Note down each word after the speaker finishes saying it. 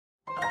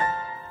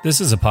This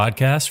is a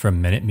podcast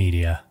from Minute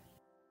Media.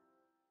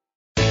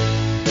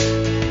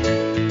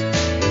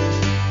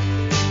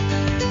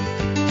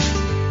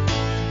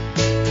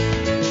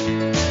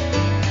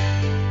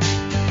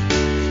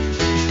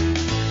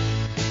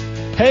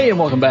 Hey, and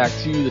welcome back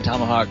to the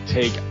Tomahawk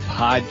Take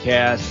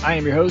podcast. I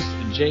am your host,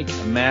 Jake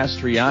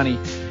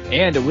Mastriani,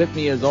 and with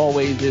me, as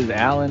always, is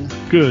Alan.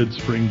 Good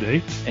spring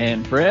day.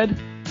 And Fred.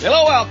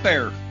 Hello out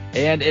there.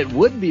 And it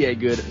would be a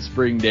good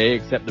spring day,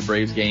 except the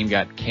Braves game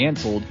got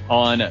canceled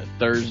on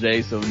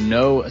Thursday, so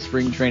no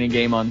spring training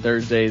game on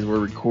Thursdays. We're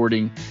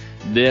recording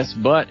this,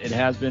 but it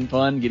has been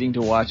fun getting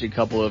to watch a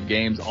couple of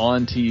games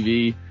on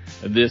TV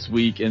this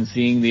week and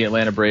seeing the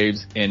Atlanta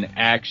Braves in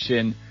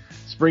action.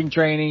 Spring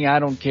training, I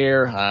don't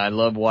care. I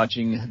love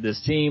watching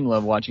this team,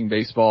 love watching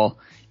baseball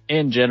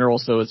in general,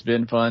 so it's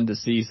been fun to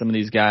see some of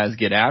these guys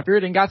get after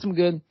it and got some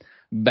good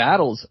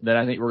battles that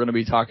I think we're going to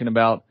be talking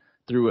about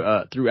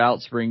throughout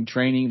spring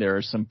training. There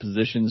are some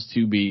positions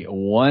to be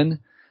won,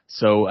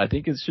 so I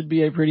think it should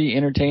be a pretty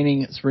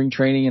entertaining spring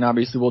training, and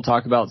obviously we'll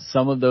talk about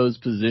some of those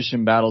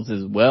position battles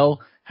as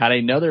well. Had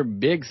another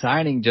big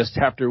signing just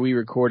after we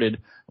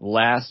recorded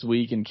last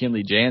week in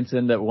Kenley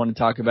Jansen that we want to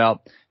talk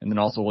about, and then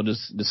also we'll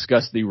just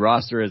discuss the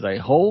roster as a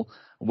whole,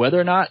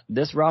 whether or not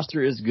this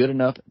roster is good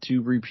enough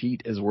to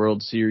repeat as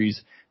World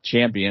Series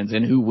champions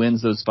and who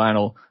wins those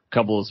final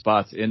couple of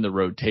spots in the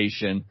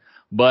rotation.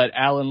 But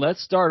Alan,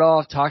 let's start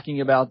off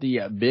talking about the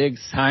big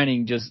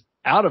signing just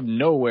out of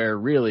nowhere,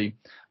 really,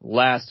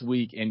 last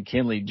week in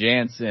Kenley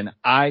Jansen.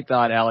 I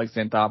thought Alex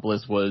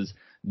Anthopoulos was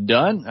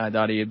done. I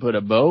thought he had put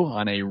a bow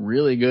on a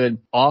really good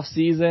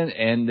offseason,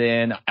 and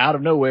then out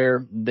of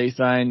nowhere, they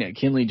signed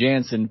Kenley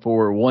Jansen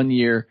for 1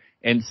 year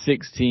and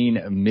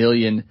 $16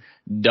 million.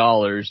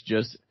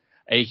 Just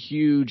a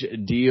huge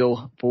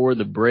deal for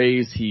the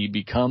Braves. He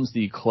becomes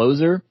the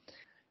closer.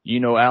 You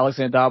know, Alex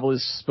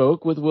Anthopoulos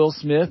spoke with Will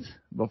Smith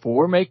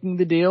before making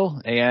the deal,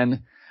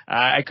 and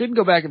I couldn't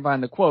go back and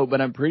find the quote,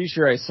 but I'm pretty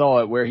sure I saw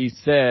it where he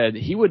said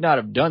he would not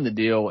have done the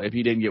deal if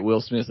he didn't get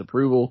Will Smith's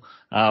approval,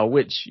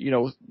 which, you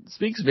know,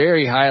 speaks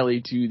very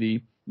highly to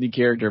the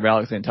character of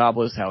Alex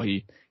Anthopoulos, how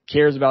he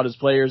cares about his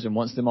players and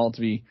wants them all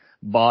to be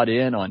bought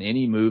in on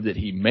any move that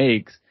he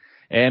makes.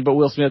 But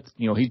Will Smith,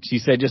 you know, he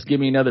said, just give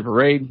me another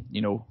parade.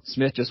 You know,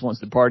 Smith just wants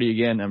to party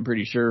again, I'm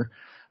pretty sure.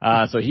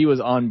 So he was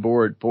on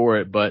board for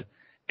it, but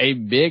a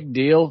big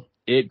deal.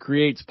 It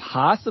creates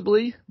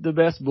possibly the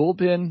best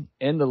bullpen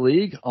in the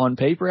league on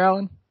paper,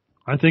 Alan.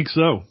 I think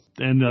so.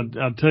 And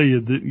I'll tell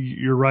you,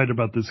 you're right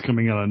about this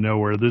coming out of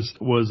nowhere. This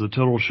was a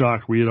total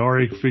shock. We had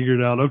already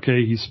figured out,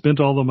 okay, he spent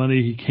all the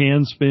money he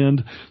can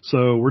spend,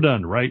 so we're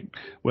done, right?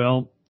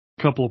 Well,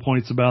 a couple of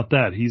points about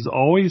that. He's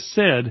always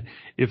said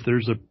if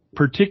there's a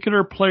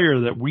particular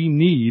player that we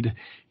need,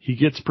 he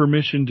gets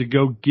permission to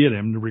go get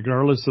him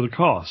regardless of the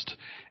cost.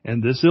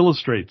 And this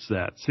illustrates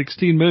that.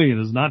 $16 million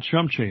is not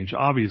chump change,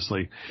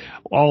 obviously.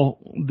 All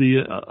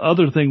the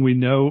other thing we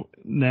know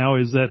now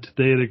is that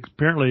they had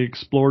apparently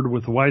explored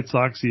with the White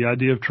Sox the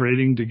idea of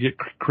trading to get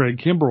Craig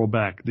Kimbrel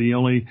back, the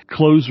only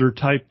closer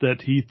type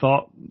that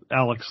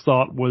Alex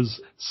thought was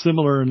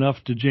similar enough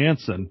to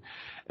Jansen.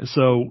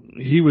 So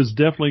he was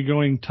definitely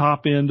going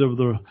top end of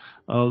the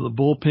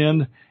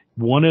bullpen,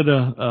 wanted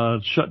a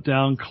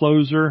shutdown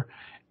closer,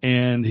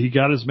 and he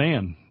got his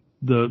man.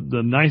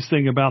 The nice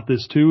thing about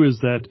this too is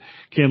that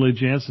Kenley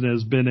Jansen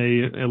has been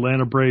a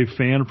Atlanta Brave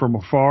fan from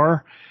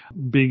afar.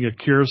 Being a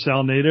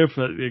Curacao native,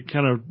 it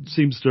kind of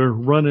seems to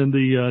run in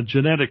the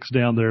genetics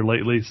down there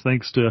lately,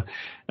 thanks to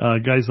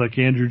guys like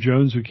Andrew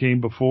Jones who came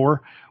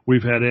before.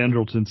 We've had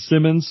Andrelton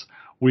Simmons.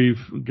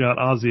 We've got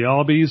Ozzie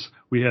Albies.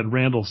 We had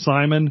Randall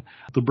Simon.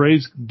 The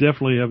Braves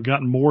definitely have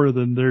gotten more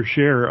than their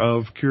share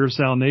of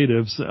Curacao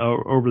natives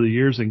over the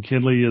years, and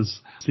Kenley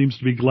seems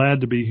to be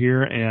glad to be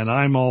here, and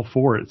I'm all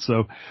for it.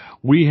 So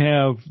we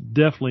have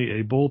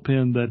definitely a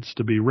bullpen that's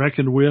to be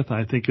reckoned with.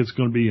 I think it's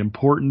going to be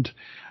important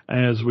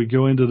as we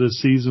go into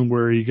this season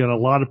where you got a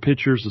lot of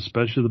pitchers,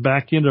 especially the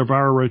back end of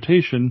our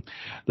rotation,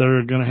 that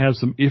are going to have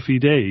some iffy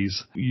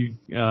days. You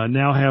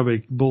now have a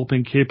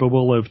bullpen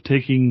capable of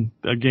taking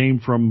a game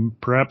from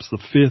perhaps the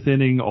fifth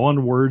inning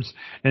onwards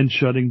and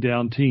shutting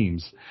down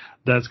teams.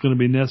 That's going to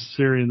be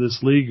necessary in this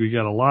league. We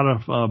got a lot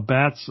of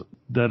bats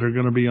that are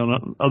going to be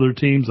on other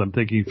teams. I'm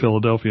thinking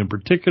Philadelphia in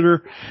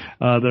particular,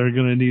 that are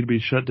going to need to be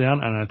shut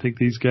down, and I think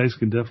these guys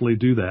can definitely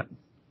do that.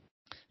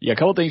 Yeah, a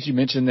couple of things you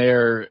mentioned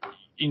there.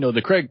 You know,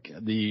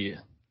 the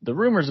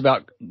rumors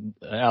about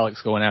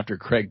Alex going after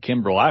Craig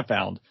Kimbrel I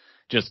found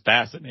just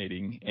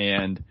fascinating.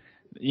 And,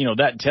 you know,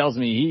 that tells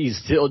me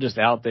he's still just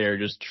out there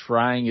just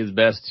trying his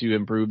best to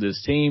improve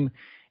this team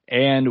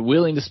and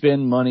willing to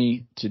spend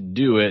money to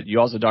do it. You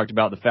also talked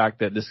about the fact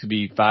that this could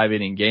be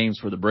 5-inning games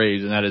for the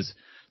Braves, and that is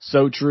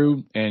so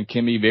true and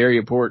can be very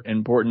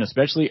important,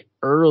 especially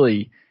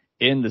early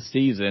in the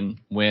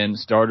season when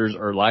starters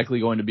are likely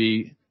going to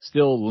be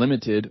still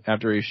limited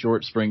after a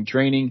short spring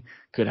training,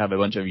 could have a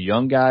bunch of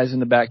young guys in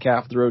the back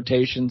half of the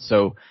rotation.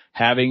 So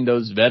having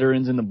those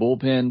veterans in the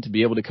bullpen to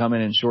be able to come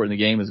in and shorten the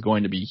game is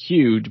going to be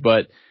huge.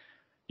 But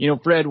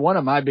Fred, one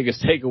of my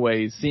biggest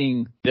takeaways,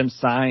 seeing them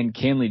sign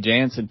Kenley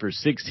Jansen for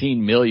 $16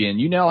 million,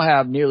 you now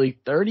have nearly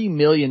 $30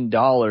 million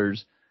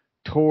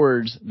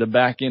towards the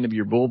back end of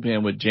your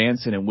bullpen with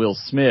Jansen and Will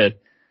Smith.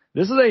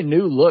 This is a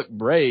new look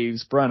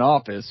Braves front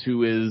office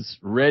who is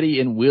ready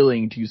and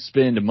willing to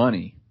spend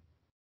money.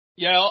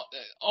 Yeah,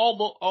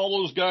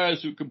 all those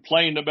guys who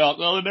complained about,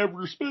 they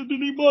never spend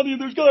any money,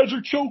 those guys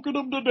are choking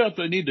them to death,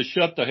 they need to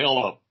shut the hell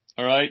up,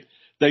 all right?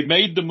 They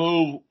made the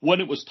move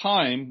when it was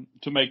time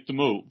to make the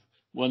move,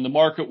 when the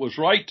market was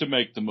right to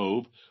make the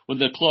move, when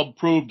the club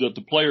proved that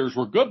the players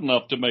were good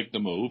enough to make the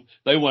move,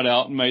 they went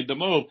out and made the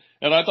move.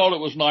 And I thought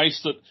it was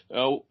nice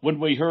that when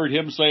we heard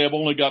him say, I've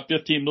only got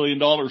 $15 million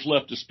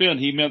left to spend,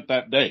 he meant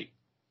that day.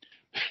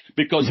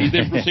 Because he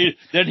then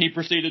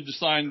proceeded to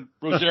sign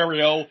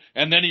Rosario,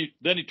 and then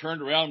he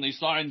turned around and he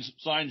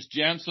signs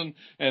Jansen,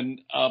 and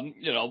I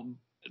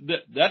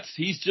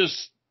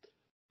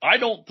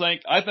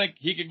think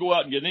he could go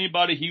out and get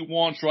anybody he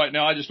wants right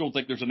now. I just don't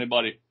think there's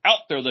anybody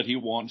out there that he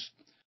wants.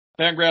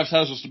 Fangraphs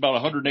has us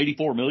about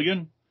 $184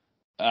 million,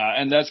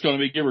 and that's going to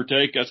be give or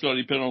take. That's going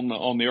to depend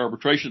on the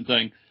arbitration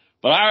thing.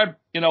 But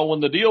when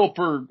the deal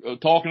for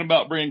talking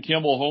about bringing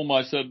Kimbrel home,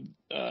 I said,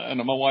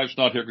 and my wife's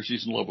not here because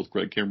she's in love with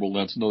Craig Kimbrel.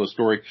 That's another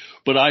story.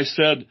 But I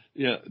said,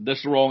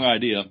 that's the wrong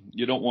idea.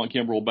 You don't want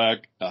Kimbrel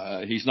back.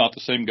 He's not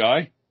the same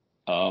guy.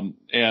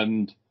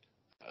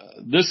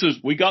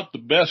 We got the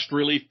best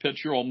relief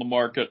pitcher on the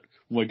market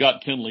when we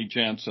got Kenley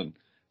Jansen.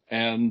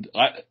 And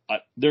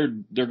they're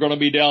going to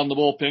be down the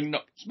bullpen. No,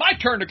 it's my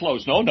turn to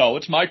close. No,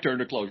 it's my turn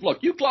to close. Look,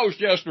 you closed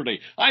yesterday.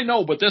 I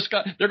know, but this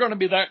guy, they're going to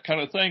be that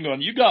kind of thing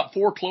on. You got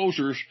 4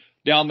 closers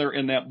down there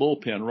in that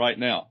bullpen right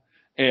now.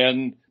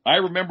 And I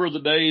remember the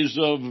days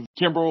of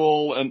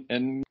Kimbrel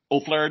and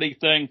O'Flaherty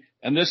thing,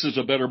 and this is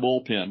a better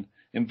bullpen.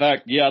 In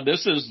fact,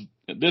 this is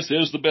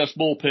the best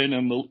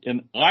bullpen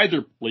in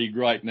either league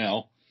right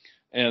now.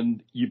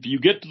 And if you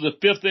get to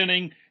the 5th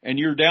inning and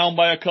you're down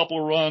by a couple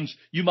of runs,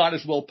 you might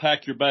as well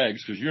pack your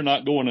bags because you're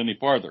not going any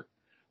farther.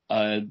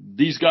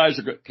 These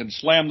guys can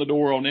slam the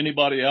door on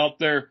anybody out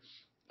there.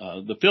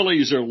 The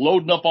Phillies are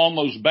loading up on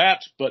those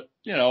bats, but,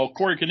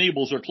 Corey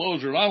Knebel's their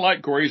closer. And I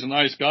like Corey. He's a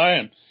nice guy,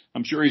 and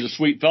I'm sure he's a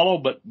sweet fellow,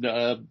 but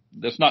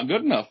that's not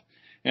good enough.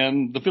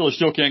 And the Phillies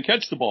still can't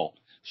catch the ball.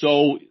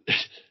 So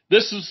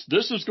this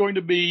is going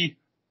to be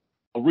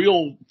a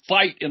real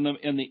fight in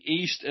the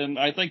East, and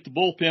I think the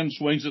bullpen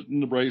swings it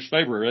in the Braves'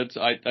 favor.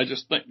 I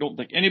just don't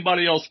think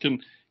anybody else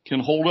can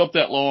hold up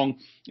that long.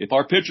 If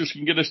our pitchers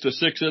can get us to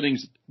 6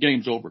 innings,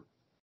 game's over.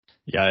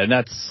 Yeah, and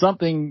that's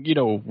something,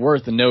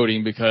 worth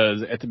noting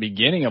because at the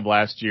beginning of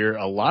last year,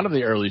 a lot of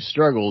the early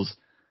struggles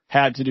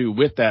had to do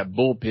with that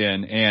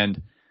bullpen,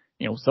 and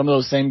some of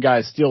those same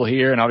guys still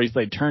here, and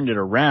obviously they turned it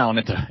around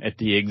at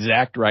the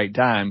exact right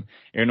time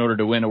in order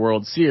to win a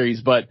World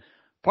Series, but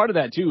part of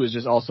that, too, is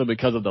just also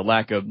because of the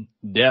lack of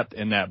depth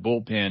in that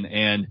bullpen.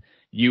 And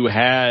you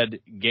had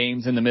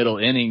games in the middle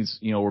innings,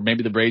 where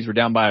maybe the Braves were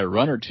down by a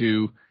run or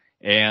 2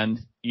 and,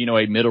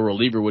 a middle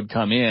reliever would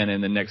come in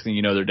and the next thing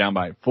you know, they're down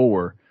by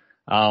 4.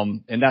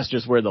 And that's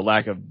just where the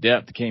lack of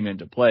depth came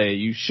into play.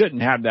 You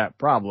shouldn't have that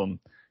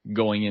problem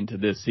going into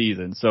this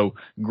season. So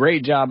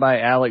great job by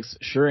Alex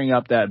shoring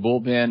up that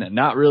bullpen,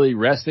 not really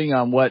resting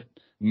on what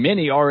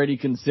many already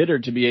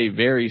considered to be a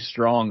very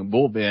strong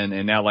bullpen.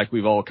 And now, like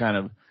we've all kind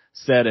of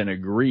said and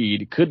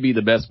agreed, could be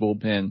the best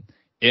bullpen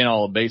in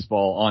all of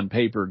baseball on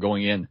paper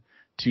going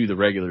into the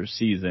regular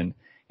season.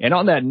 And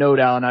on that note,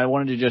 Alan, I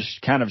wanted to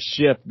just kind of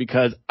shift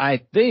because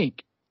I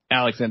think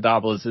Alex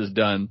Anthopoulos is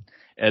done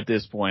at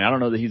this point. I don't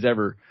know that he's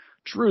ever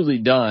truly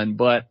done,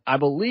 but I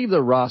believe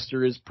the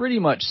roster is pretty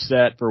much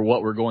set for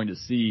what we're going to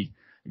see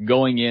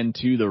going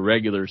into the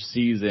regular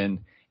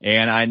season.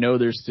 And I know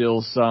there's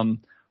still some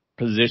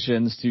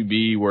positions to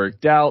be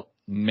worked out,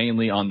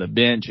 mainly on the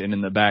bench and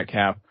in the back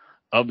half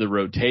of the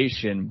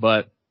rotation.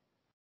 But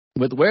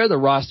with where the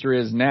roster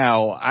is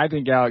now, I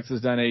think Alex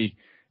has done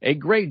a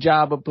great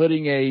job of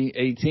putting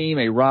a team,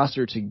 a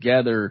roster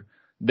together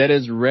that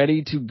is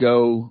ready to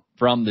go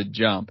from the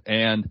jump.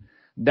 And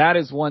that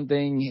is one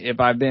thing, if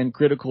I've been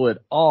critical at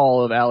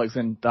all of Alex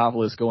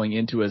Anthopoulos going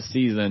into a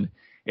season,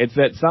 it's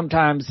that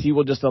sometimes he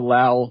will just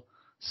allow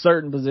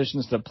certain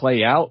positions to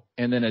play out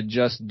and then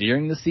adjust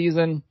during the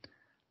season.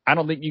 I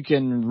don't think you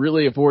can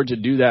really afford to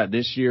do that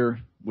this year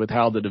with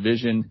how the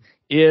division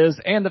is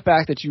and the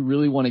fact that you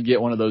really want to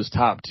get one of those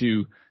top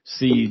 2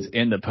 seeds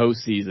in the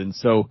postseason.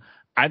 So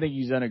I think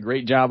he's done a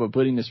great job of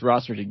putting this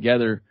roster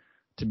together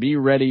to be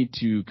ready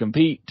to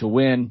compete, to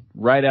win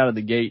right out of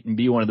the gate and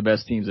be one of the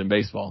best teams in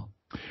baseball.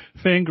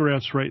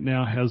 Fangraphs right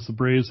now has the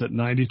Braves at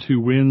 92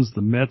 wins,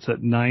 the Mets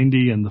at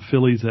 90, and the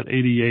Phillies at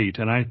 88.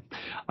 And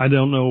I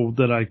don't know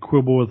that I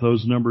quibble with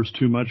those numbers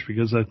too much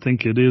because I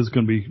think it is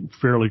going to be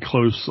fairly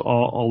close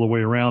all the way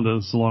around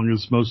as long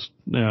as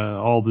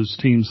all these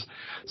teams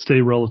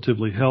stay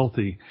relatively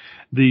healthy.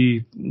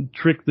 The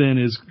trick then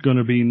is going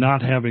to be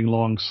not having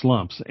long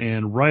slumps.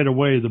 And right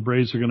away, the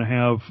Braves are going to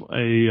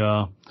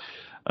have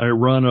a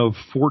run of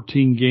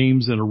 14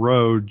 games in a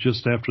row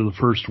just after the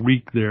first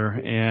week there,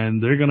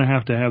 and they're going to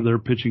have their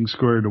pitching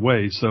squared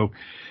away. So,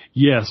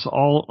 yes,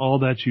 all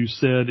that you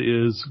said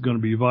is going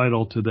to be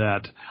vital to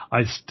that.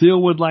 I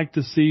still would like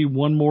to see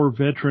one more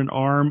veteran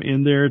arm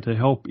in there to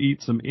help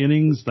eat some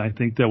innings. I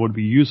think that would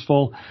be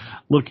useful.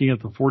 Looking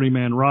at the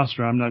 40-man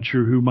roster, I'm not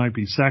sure who might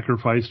be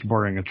sacrificed,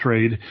 barring a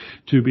trade,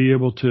 to be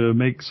able to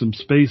make some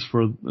space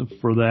for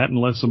that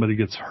unless somebody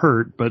gets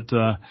hurt. But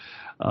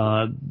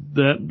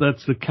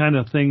that's the kind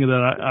of thing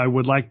that I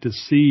would like to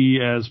see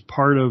as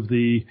part of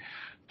the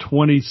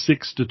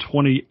 26 to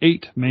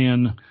 28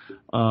 man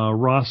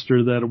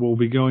roster that will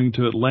be going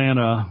to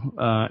Atlanta,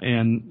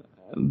 and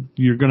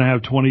you're going to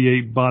have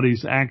 28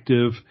 bodies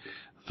active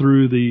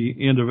through the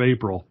end of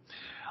April.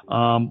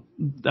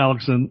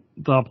 Alex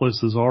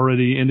Anthopoulos has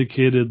already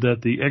indicated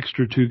that the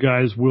extra 2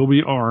 guys will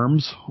be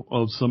arms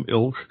of some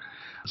ilk.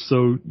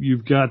 So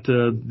you've got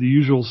the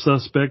usual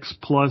suspects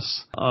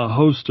plus a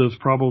host of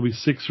probably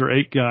 6 or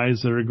 8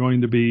 guys that are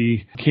going to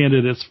be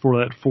candidates for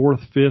that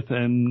 4th, 5th,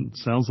 and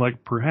sounds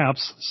like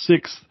perhaps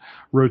 6th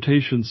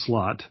rotation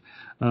slot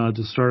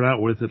to start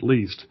out with at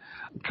least.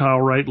 Kyle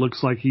Wright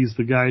looks like he's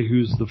the guy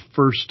who's the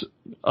first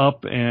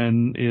up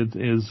and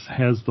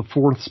has the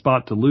 4th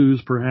spot to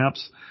lose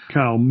perhaps.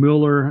 Kyle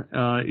Miller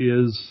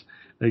is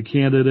a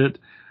candidate.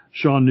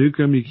 Sean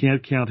Newcomb, you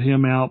can't count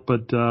him out,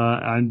 but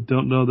I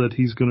don't know that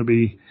he's going to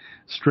be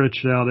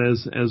stretched out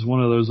as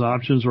one of those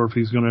options, or if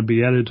he's going to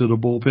be added to the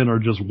bullpen, or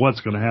just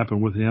what's going to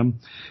happen with him.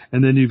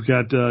 And then you've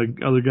got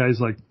other guys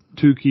like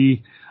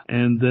Tukey,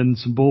 and then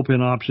some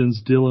bullpen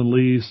options: Dylan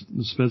Lee,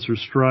 Spencer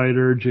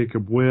Strider,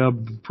 Jacob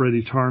Webb,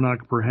 Freddie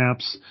Tarnok,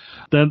 perhaps.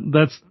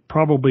 That's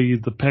probably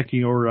the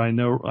pecking order I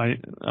know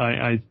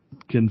I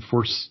can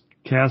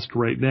forecast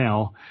right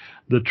now.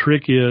 The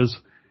trick is,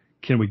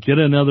 can we get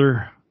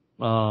another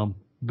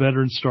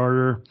veteran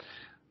starter?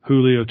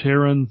 Julio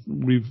Teheran,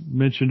 we've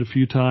mentioned a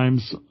few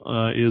times,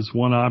 is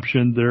one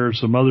option. There are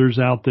some others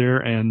out there,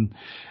 and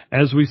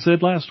as we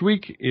said last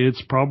week,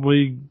 it's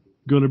probably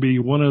going to be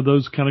one of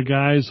those kind of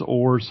guys,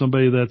 or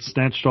somebody that's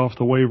snatched off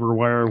the waiver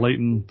wire late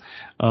in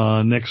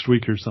next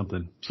week or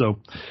something. So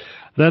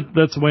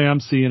that's the way I'm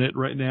seeing it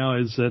right now,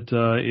 is that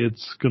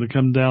it's going to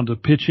come down to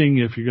pitching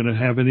if you're going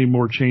to have any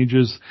more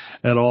changes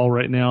at all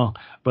right now.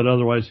 But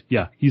otherwise,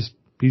 yeah, he's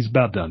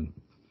about done.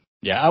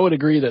 Yeah, I would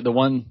agree that the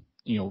one,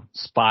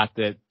 spot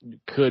that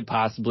could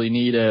possibly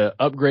need a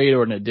upgrade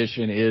or an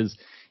addition is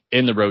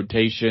in the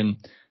rotation.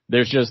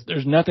 There's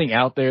nothing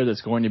out there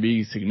that's going to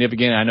be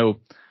significant. I know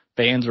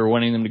fans are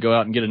wanting them to go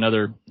out and get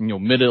another,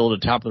 middle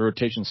to top of the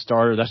rotation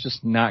starter. That's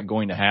just not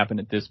going to happen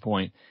at this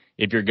point.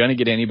 If you're going to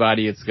get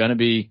anybody, it's going to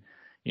be,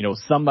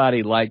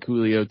 somebody like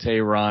Julio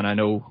Teheran. I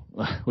know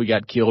we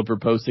got killed for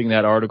posting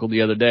that article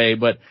the other day,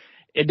 but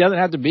it doesn't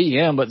have to be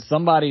him, but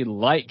somebody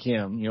like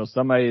him,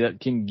 somebody that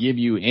can give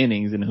you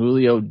innings, and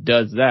Julio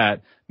does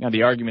that. Now,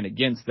 the argument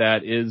against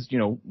that is,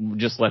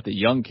 just let the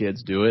young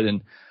kids do it,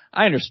 and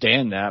I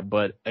understand that,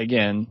 but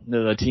again,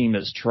 the team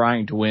is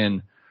trying to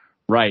win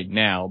right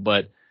now.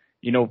 But,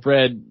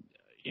 Fred,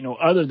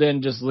 other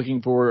than just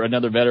looking for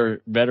another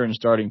veteran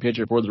starting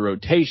pitcher for the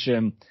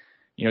rotation,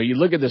 you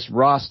look at this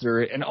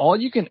roster, and all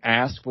you can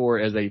ask for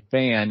as a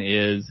fan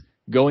is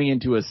going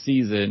into a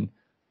season,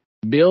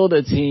 build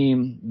a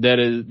team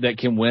that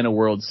can win a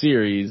World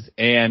Series,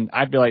 and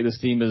I feel like this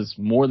team is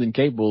more than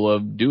capable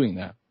of doing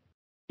that.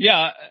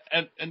 Yeah,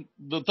 and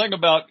the thing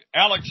about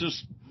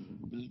Alex's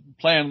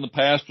plan in the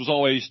past was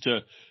always to,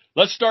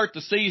 let's start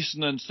the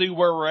season and see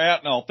where we're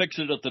at, and I'll fix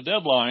it at the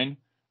deadline.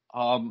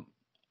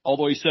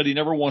 Although he said he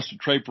never wants to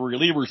trade for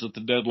relievers at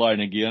the deadline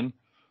again.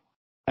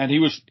 And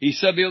he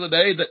said the other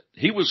day that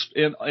he was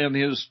in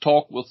his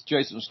talk with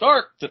Jason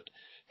Stark that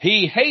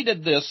he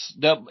hated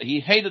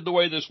the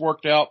way this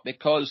worked out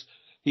because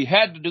he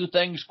had to do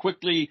things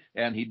quickly,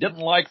 and he didn't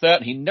like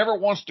that. He never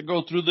wants to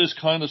go through this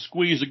kind of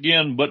squeeze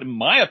again. But in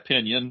my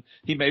opinion,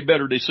 he made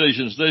better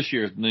decisions this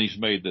year than he's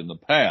made in the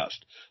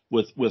past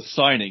with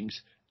signings.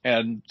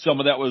 And some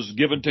of that was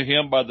given to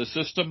him by the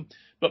system.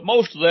 But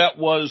most of that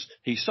was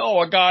he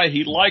saw a guy,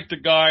 he liked a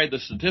guy, the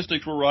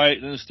statistics were right,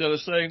 and instead of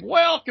saying,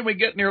 well, can we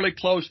get nearly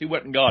close, he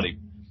went and got him.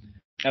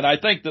 And I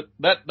think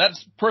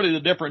that's pretty the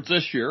difference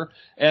this year,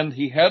 and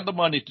he had the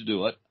money to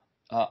do it.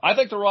 I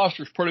think the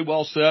roster's pretty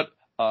well set.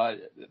 The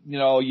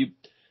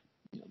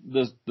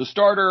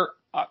starter,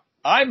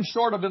 I'm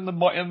sort of in the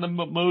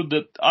mood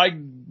that I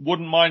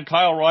wouldn't mind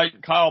Kyle Wright,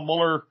 Kyle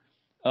Muller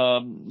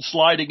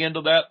sliding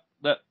into that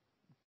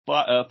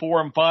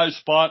 4 and 5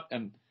 spot,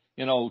 and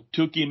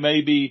Tukey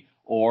maybe,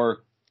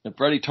 or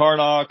Freddie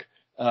Tarnok.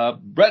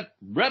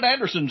 Brett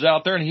Anderson's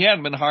out there, and he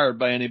hadn't been hired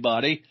by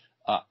anybody.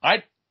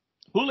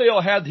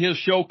 Julio had his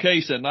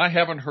showcase, and I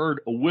haven't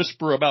heard a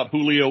whisper about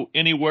Julio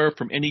anywhere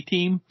from any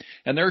team.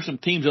 And there are some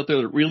teams out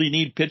there that really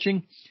need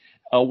pitching,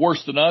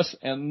 worse than us,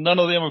 and none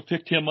of them have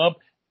picked him up.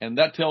 And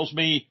that tells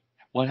me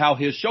how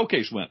his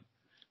showcase went.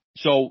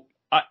 So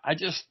I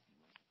just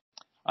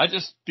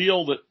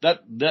feel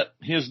that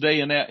his day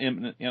in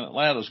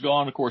Atlanta is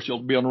gone. Of course,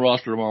 he'll be on the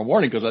roster tomorrow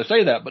morning because I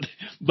say that, but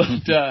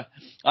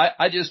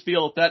I just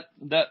feel that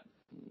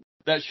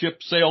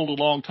ship sailed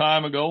a long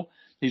time ago.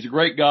 He's a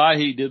great guy.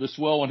 He did us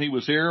well when he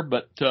was here,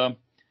 but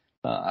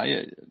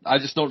I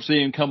just don't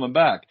see him coming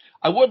back.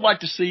 I would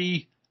like to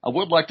see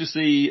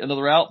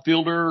another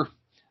outfielder.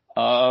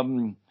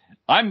 I'm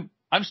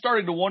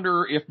starting to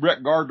wonder if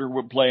Brett Gardner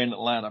would play in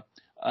Atlanta.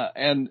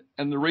 And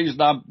the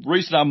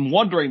reason I'm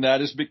wondering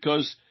that is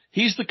because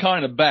he's the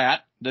kind of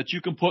bat that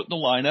you can put in the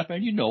lineup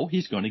and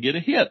he's going to get a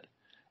hit.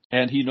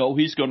 And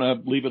he's going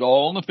to leave it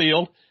all on the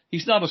field.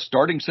 He's not a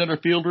starting center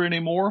fielder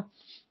anymore,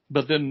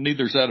 but then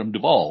neither's Adam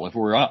Duvall, if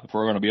we're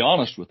going to be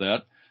honest with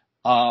that.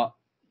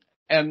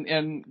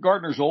 And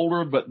Gardner's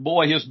older, but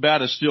boy, his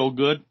bat is still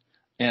good,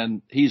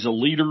 and he's a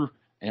leader,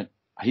 and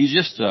he's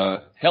just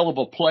a hell of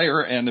a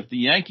player. And if the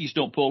Yankees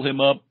don't pull him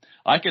up,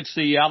 I could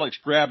see Alex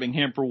grabbing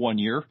him for 1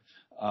 year.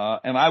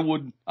 And I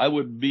would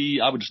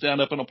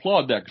stand up and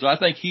applaud that, because I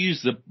think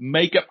he's the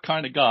makeup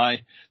kind of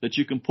guy that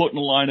you can put in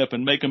the lineup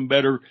and make him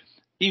better,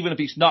 even if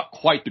he's not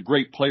quite the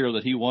great player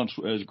that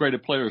as great a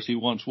player as he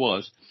once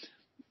was.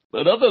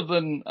 But other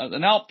than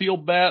an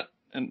outfield bat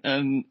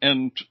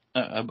and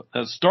a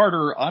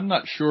starter, I'm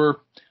not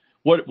sure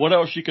what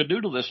else you could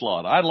do to this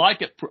lot. I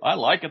like it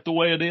the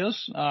way it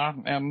is.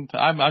 And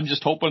I'm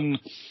just hoping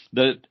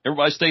that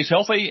everybody stays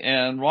healthy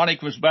and Ronnie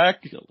comes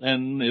back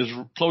and is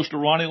close to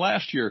Ronnie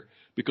last year.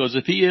 Because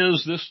if he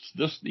is,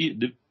 this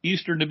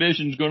Eastern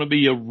Division is going to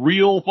be a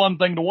real fun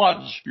thing to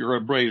watch if you're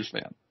a Braves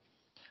fan.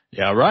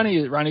 Yeah,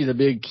 Ronnie's a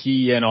big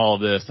key in all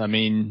of this. I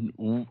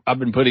mean, I've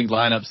been putting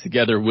lineups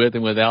together with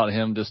and without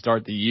him to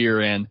start the year,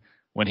 and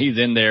when he's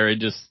in there,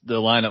 the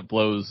lineup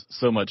flows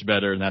so much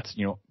better, and that's,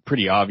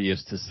 pretty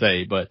obvious to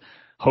say. But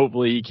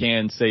hopefully he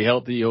can stay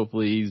healthy.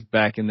 Hopefully he's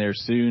back in there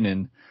soon.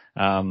 And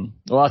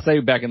I say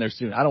back in there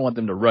soon. I don't want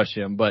them to rush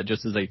him, but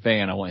just as a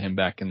fan, I want him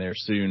back in there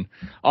soon.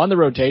 On the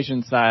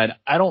rotation side,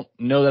 I don't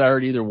know that I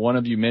heard either one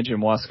of you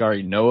mention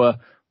Huascar Ynoa,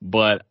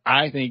 but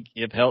I think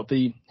if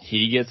healthy,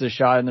 he gets a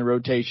shot in the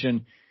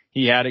rotation.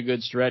 He had a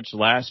good stretch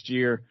last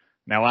year.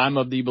 Now, I'm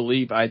of the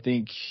belief I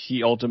think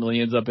he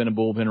ultimately ends up in a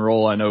bullpen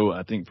role.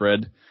 I think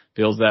Fred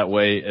feels that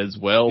way as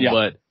well, yeah.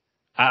 But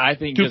I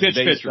think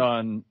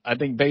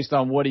based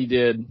on what he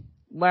did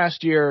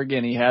last year,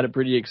 again, he had a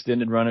pretty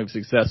extended run of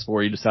success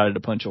before he decided to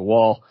punch a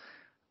wall.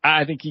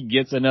 I think he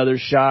gets another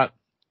shot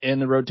in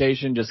the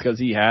rotation just because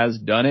he has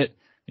done it.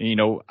 And,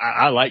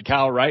 I like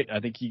Kyle Wright. I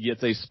think he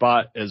gets a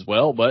spot as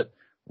well, but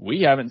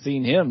we haven't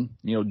seen him,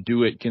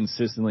 do it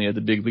consistently at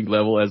the big league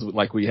level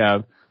like we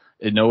have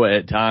Ynoa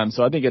at times.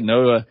 So I think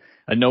Ynoa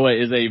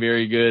is a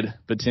very good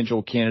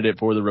potential candidate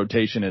for the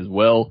rotation as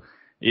well.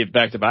 In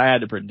fact, if I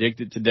had to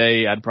predict it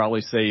today, I'd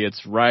probably say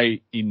it's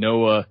Wright,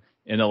 Ynoa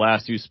in the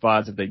last two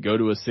spots. If they go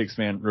to a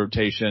 6-man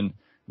rotation,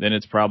 then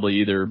it's probably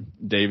either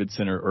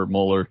Davidson or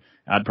Muller.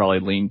 I'd probably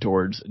lean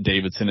towards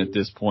Davidson at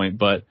this point,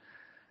 but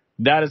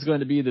that is going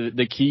to be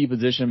the key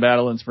position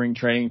battle in spring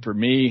training for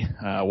me,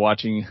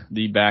 watching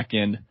the back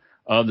end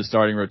of the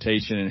starting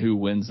rotation and who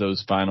wins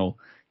those final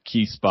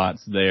key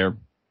spots there.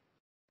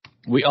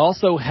 We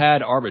also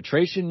had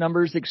arbitration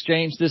numbers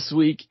exchanged this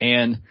week,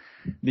 and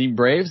the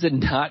Braves did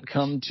not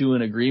come to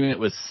an agreement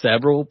with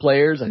several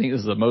players. I think this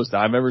is the most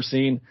I've ever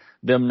seen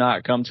them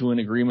not come to an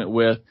agreement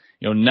with.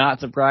 Not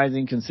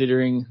surprising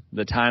considering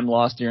the time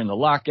lost during the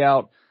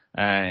lockout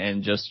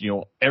and just,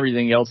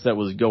 everything else that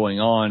was going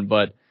on.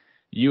 But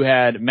you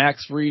had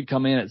Max Fried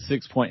come in at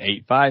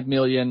 $6.85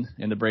 million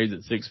and the Braves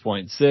at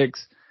 $6.6.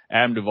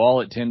 Adam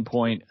Duvall at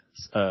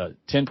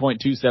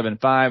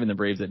 $10.275 and the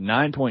Braves at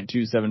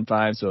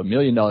 $9.275. So $1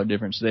 million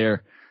difference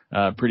there.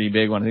 Pretty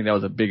big one. I think that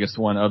was the biggest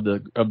one of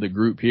the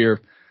group here.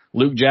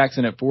 Luke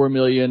Jackson at $4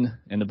 million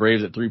and the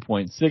Braves at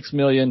 $3.6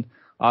 million.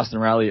 Austin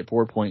Riley at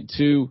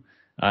 $4.2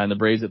 and the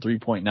Braves at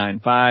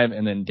 $3.95.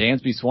 And then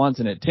Dansby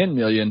Swanson at $10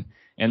 million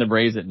and the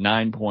Braves at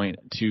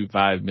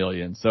 $9.25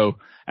 million. So,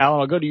 Alan,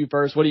 I'll go to you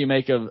first. What do you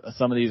make of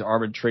some of these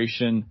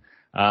arbitration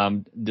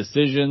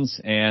decisions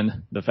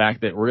and the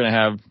fact that we're going to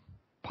have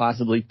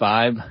possibly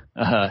 5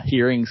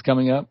 hearings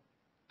coming up?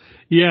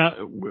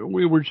 Yeah,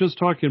 we were just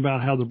talking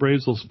about how the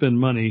Braves will spend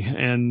money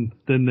and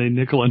then they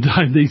nickel and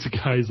dime these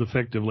guys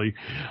effectively.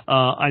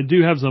 I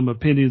do have some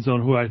opinions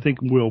on who I think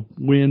will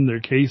win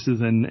their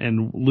cases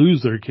and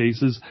lose their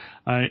cases.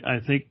 I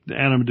think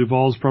Adam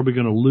Duvall is probably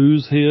going to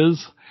lose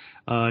his.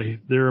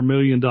 They're $1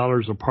 million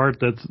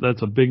apart.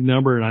 That's a big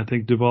number, and I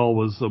think Duvall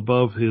was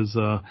above his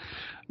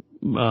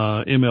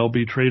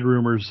MLB trade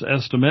rumors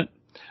estimate.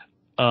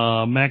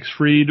 Max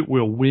Fried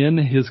will win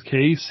his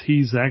case.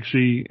 He's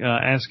actually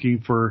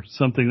asking for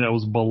something that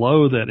was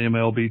below that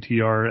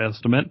MLBTR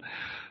estimate.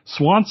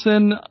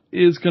 Swanson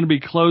is going to be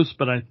close,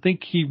 but I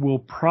think he will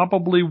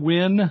probably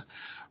win.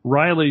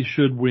 Riley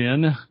should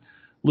win.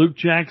 Luke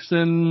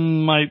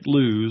Jackson might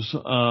lose,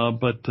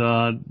 but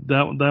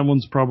that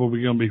one's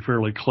probably going to be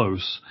fairly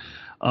close.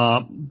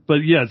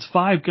 But yeah, it's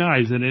 5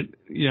 guys, and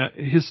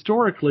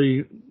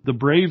historically the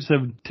Braves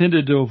have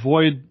tended to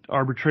avoid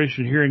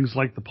arbitration hearings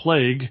like the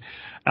plague.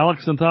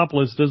 Alex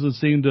Anthopoulos doesn't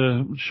seem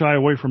to shy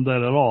away from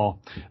that at all.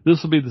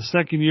 This will be the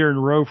second year in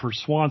a row for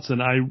Swanson.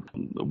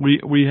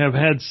 We have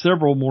had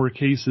several more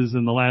cases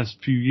in the last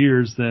few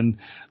years than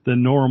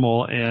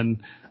normal,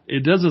 and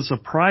It doesn't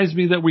surprise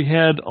me that we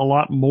had a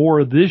lot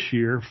more this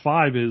year.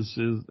 5 is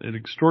an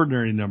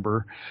extraordinary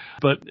number,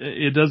 but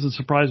it doesn't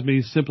surprise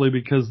me simply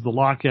because the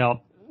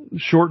lockout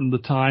shortened the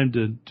time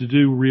to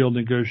do real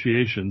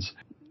negotiations.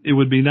 It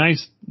would be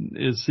nice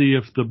to see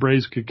if the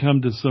Braves could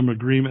come to some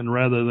agreement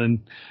rather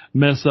than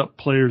mess up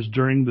players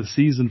during the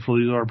season for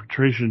these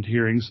arbitration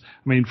hearings.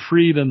 I mean,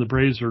 Fried and the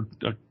Braves are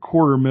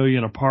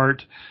 $250,000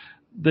 apart.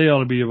 They ought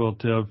to be able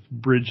to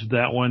bridge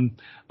that one.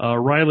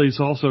 Riley's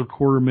also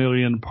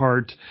 $250,000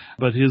 apart,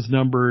 but his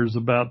number is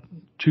about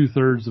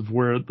 2/3 of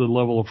where the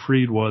level of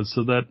Fried was.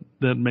 So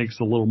that makes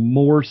a little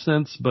more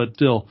sense, but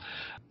still,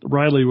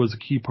 Riley was a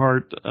key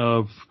part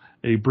of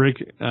a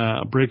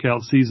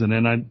breakout season,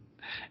 and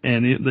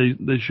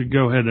they should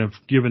go ahead and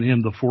have given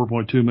him the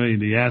 $4.2 million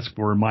he asked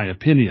for, in my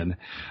opinion.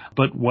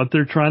 But what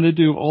they're trying to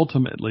do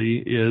ultimately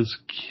is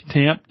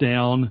tamp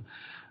down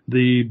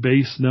the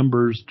base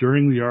numbers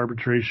during the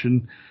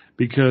arbitration,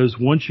 because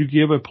once you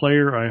give a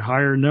player a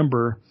higher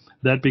number,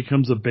 that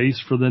becomes a base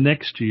for the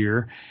next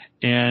year,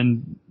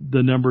 and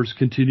the numbers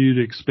continue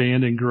to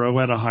expand and grow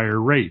at a higher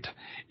rate.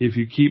 If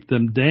you keep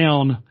them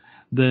down,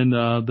 then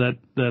that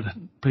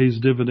pays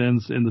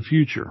dividends in the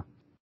future.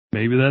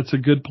 Maybe that's a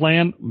good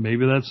plan.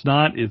 Maybe that's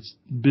not. It's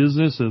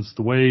business. It's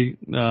the way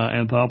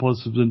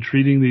Anthopoulos has been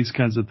treating these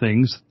kinds of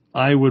things.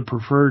 I would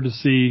prefer to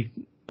see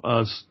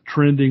us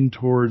trending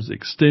towards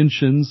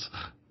extensions,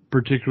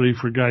 particularly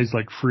for guys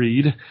like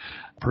Fried,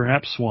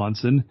 perhaps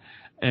Swanson,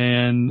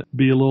 and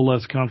be a little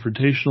less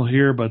confrontational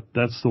here, but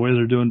that's the way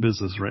they're doing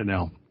business right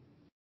now.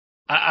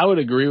 I would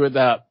agree with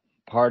that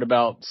part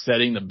about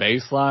setting the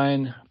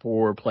baseline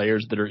for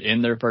players that are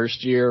in their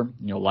first year,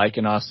 like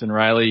in Austin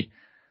Riley,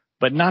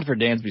 but not for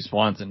Dansby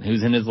Swanson,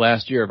 who's in his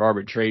last year of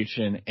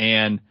arbitration.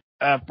 And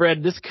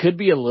Fred, this could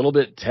be a little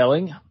bit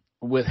telling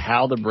with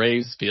how the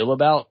Braves feel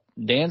about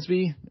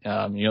Dansby.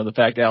 The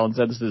fact Alan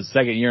said this is the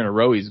second year in a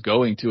row he's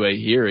going to a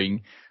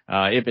hearing.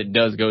 If it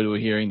does go to a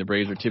hearing, the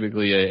Braves are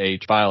typically a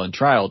file and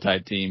trial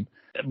type team.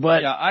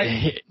 But yeah,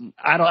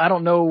 I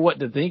don't know what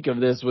to think of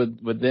this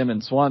with them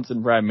and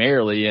Swanson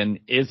primarily.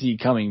 And is he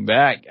coming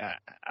back?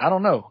 I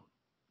don't know.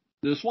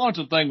 The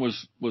Swanson thing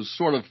was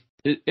sort of,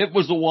 it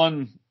was the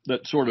one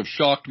that sort of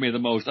shocked me the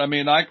most. I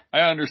mean, I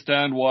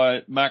understand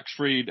why Max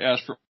Fried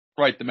asked for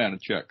write the man a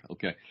check.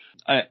 Okay.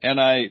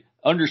 I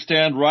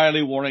understand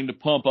Riley wanting to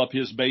pump up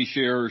his base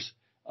shares.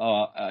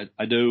 I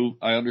do.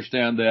 I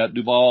understand that.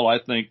 Duvall, I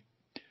think,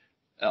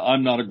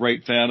 I'm not a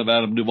great fan of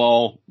Adam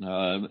Duvall.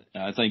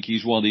 I think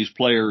he's one of these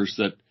players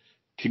that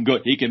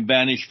he can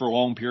vanish for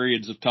long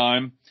periods of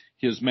time.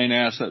 His main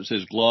asset is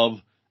his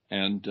glove,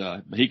 and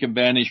he can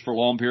vanish for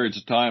long periods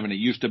of time, and he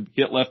used to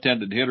hit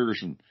left-handed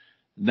hitters, and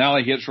now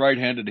he hits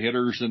right-handed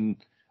hitters, and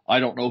I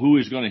don't know who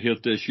he's going to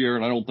hit this year,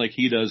 and I don't think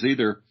he does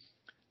either.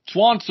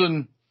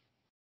 Swanson,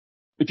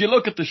 if you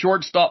look at the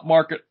shortstop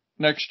market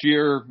next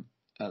year,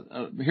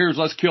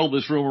 let's kill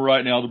this rumor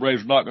right now. The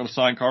Braves are not going to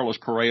sign Carlos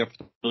Correa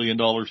for $1 million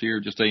a year.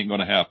 Just ain't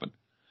going to happen.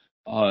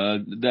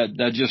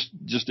 That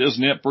just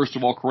isn't it. First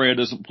of all, Correa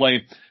doesn't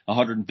play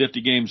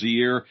 150 games a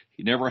year.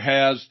 He never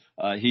has.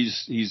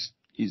 He's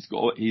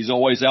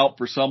always out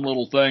for some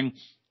little thing.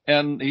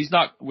 And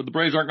the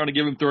Braves aren't going to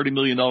give him $30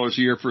 million a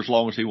year for as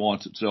long as he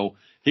wants it. So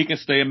he can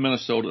stay in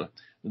Minnesota.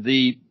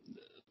 The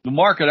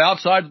market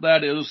outside of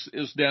that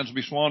is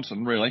Dansby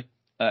Swanson, really.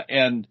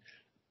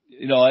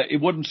 It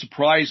wouldn't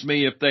surprise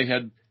me if they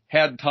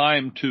had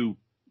time to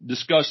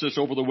discuss this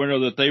over the winter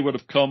that they would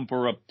have come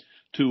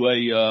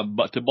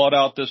to bought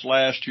out this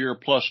last year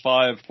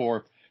 +5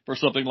 for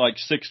something like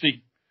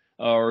 60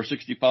 or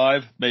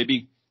 65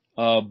 maybe.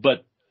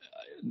 But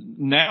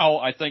now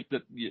I think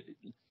that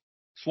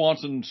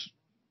Swanson's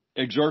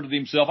exerted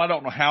himself. I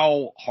don't know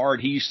how hard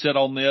he's set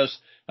on this,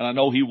 and I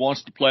know he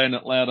wants to play in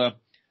Atlanta.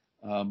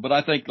 But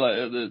I think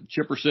the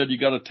Chipper said you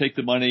got to take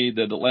the money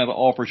that Atlanta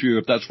offers you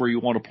if that's where you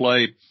want to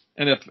play.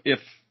 And if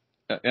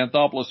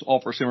Anthopoulos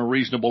offers him a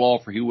reasonable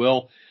offer, he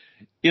will.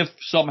 If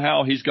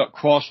somehow he's got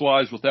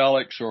crosswise with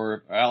Alex,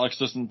 or Alex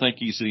doesn't think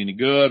he's any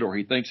good, or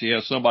he thinks he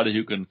has somebody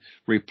who can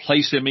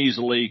replace him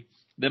easily,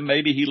 then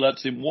maybe he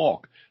lets him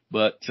walk.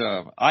 But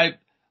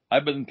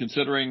I've been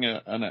considering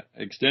an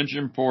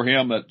extension for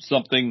him at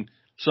something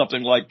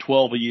like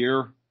 12 a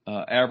year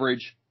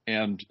average.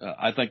 And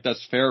I think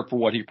that's fair for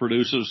what he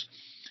produces.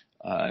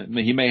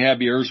 He may have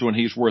years when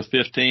he's worth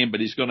 15, but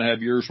he's going to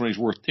have years when he's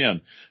worth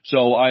 10.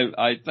 So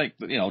I think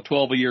that,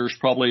 12 a year is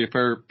probably a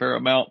fair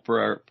amount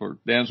for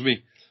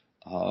Dansby.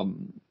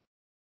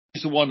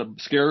 He's the one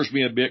that scares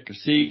me a bit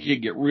because he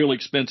can get real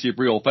expensive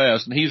real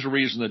fast. And he's the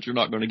reason that you're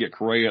not going to get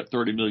Correa at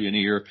 $30 million a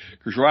year,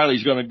 because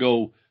Riley's going to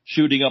go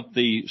shooting up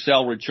the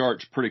salary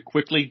charts pretty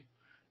quickly.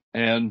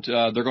 And,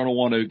 they're going to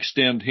want to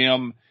extend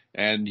him.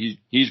 And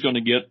he's going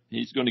to get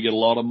a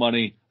lot of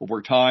money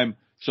over time.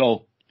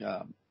 So,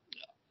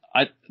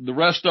 the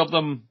rest of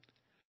them,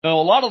 a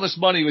lot of this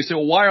money, we say,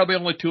 well, why are they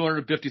only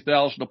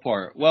 $250,000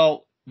 apart?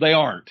 Well, they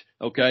aren't.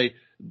 Okay.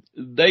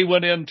 They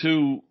went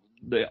into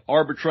the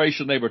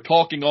arbitration. They were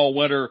talking all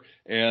winter,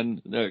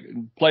 and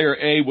player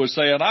A was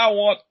saying, I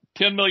want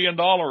 $10 million,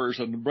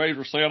 and the Braves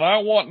were saying, I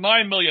want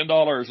 $9 million.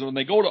 And when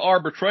they go to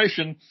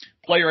arbitration,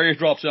 player A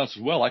drops down and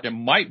says, well, I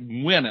might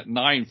win at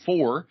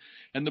 9-4.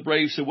 And the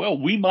Braves said, well,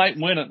 we might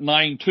win at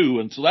 9-2.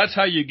 And so that's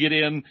how you get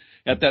in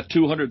at that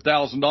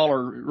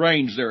 $200,000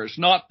 range there. It's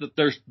not that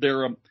they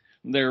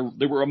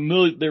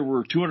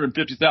were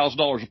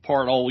 $250,000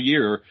 apart all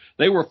year.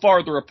 They were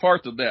farther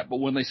apart than that.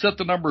 But when they set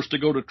the numbers to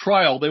go to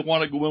trial, they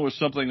want to go in with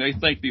something they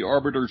think the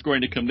arbiter is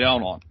going to come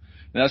down on.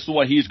 And that's the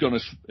way he's going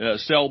to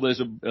sell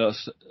this,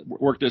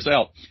 work this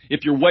out.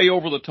 If you're way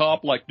over the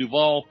top like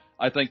Duvall,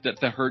 I think that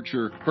hurts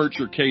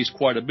your case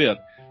quite a bit.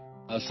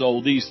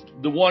 So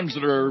the ones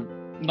that are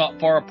not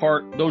far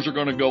apart, those are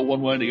going to go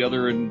one way or the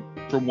other. And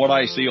from what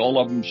I see, all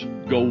of them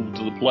should go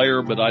to the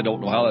player, but I don't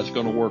know how that's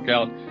going to work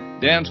out.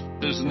 Dan's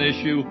is an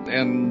issue,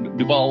 and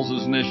Duvall's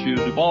is an issue.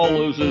 Duvall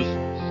loses,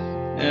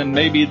 and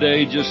maybe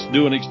they just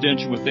do an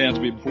extension with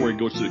Dansby before he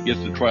gets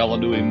to trial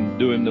and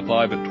do him the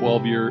 5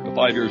 years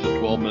at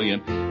 $12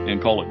 million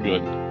and call it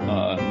good.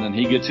 And then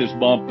he gets his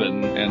bump,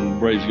 and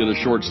Braves get a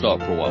shortstop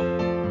for a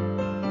while.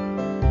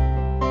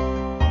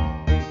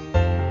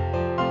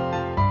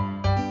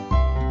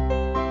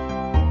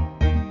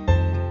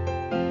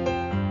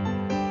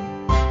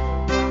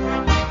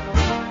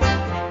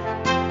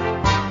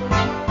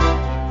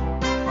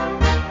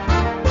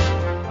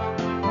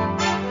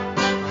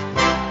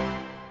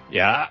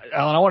 Yeah,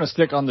 Alan, I want to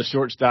stick on the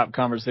shortstop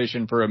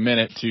conversation for a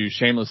minute to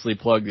shamelessly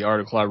plug the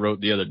article I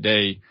wrote the other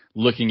day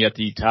looking at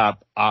the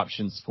top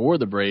options for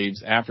the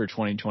Braves after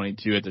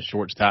 2022 at the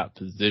shortstop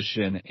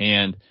position.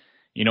 And,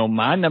 you know,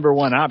 my number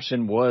one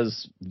option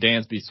was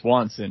Dansby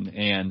Swanson,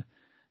 and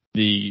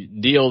the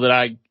deal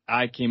that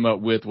I came up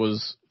with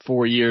was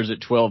 4 years at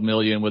 $12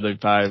 million with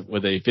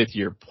a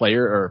fifth-year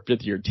player or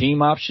fifth-year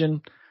team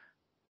option.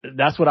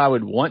 That's what I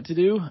would want to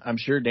do. I'm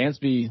sure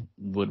Dansby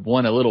would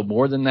want a little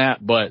more than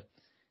that, but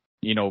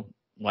you know,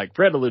 like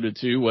Fred alluded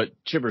to, what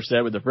Chipper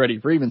said with the Freddie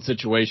Freeman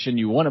situation,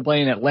 you want to play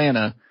in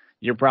Atlanta,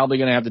 you're probably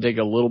going to have to take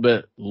a little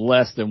bit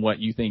less than what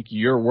you think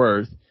you're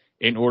worth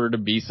in order to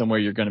be somewhere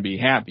you're going to be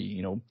happy.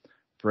 You know,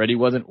 Freddie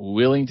wasn't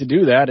willing to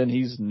do that, and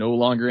he's no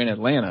longer in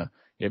Atlanta.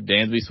 If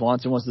Dansby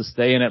Swanson wants to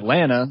stay in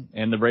Atlanta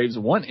and the Braves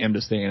want him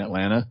to stay in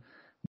Atlanta,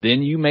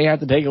 then you may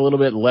have to take a little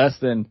bit less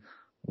than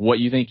what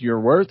you think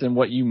you're worth and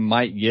what you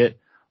might get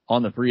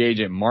on the free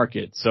agent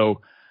market.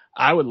 So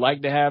I would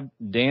like to have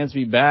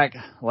Dansby back.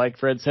 Like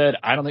Fred said,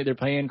 I don't think they're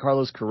paying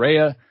Carlos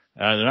Correa.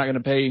 They're not going to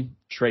pay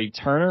Trey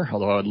Turner,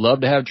 although I would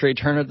love to have Trey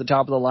Turner at the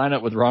top of the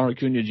lineup with Ronald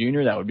Acuna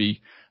Jr. That would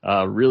be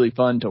really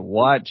fun to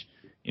watch.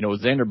 You know,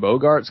 Xander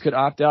Bogaerts could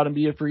opt out and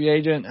be a free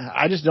agent.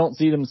 I just don't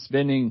see them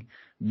spending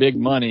big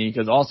money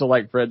because also,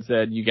 like Fred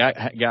said, you got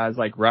guys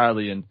like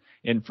Riley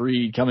and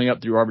Fried coming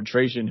up through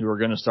arbitration who are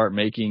going to start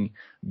making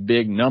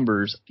big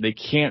numbers. They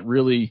can't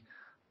really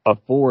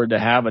afford to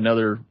have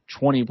another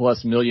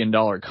 $20+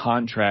 million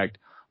contract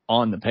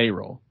on the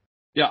payroll.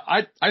 Yeah,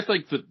 I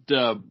think that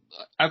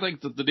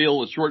the deal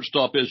with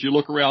shortstop is you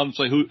look around and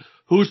say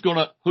who's going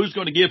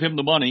to give him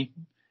the money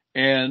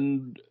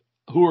and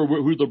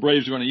who the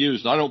Braves are going to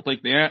use. And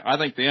I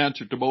think the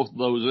answer to both of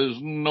those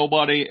is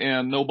nobody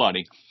and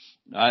nobody.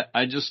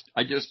 I just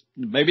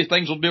maybe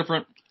things will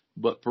different,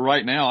 but for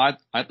right now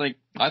I think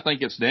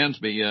it's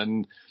Dansby,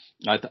 and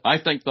I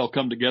think they'll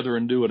come together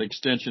and do an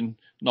extension,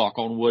 knock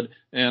on wood,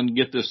 and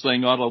get this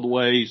thing out of the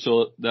way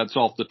so that's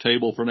off the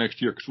table for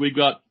next year. Because we've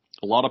got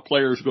a lot of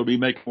players who are going to be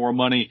making more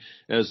money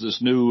as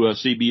this new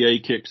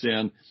CBA kicks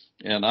in,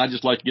 and I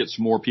just like to get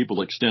some more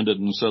people extended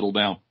and settle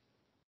down.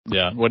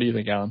 Yeah. What do you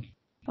think, Alan?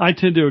 I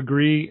tend to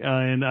agree,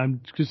 and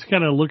I'm just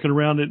kind of looking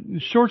around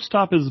it.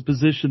 Shortstop is a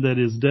position that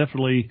is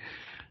definitely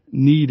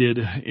needed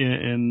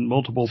in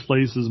multiple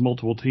places,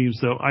 multiple teams.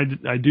 So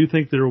I do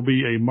think there will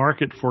be a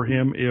market for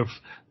him if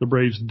the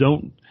Braves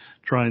don't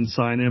try and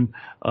sign him.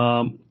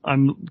 I'm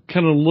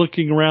kind of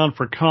looking around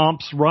for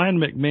comps. Ryan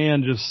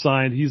McMahon just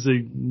signed. He's a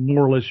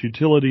more or less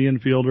utility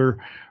infielder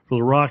for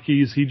the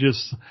Rockies. He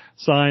just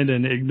signed,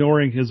 and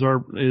ignoring his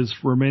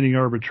remaining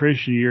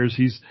arbitration years,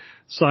 he's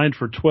signed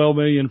for $12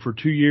 million for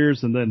 2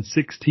 years and then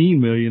 $16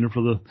 million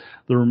for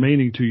the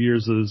remaining 2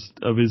 years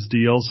of his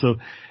deal. So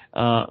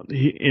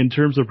in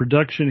terms of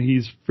production,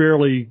 he's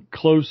fairly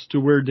close to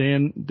where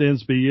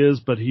Dansby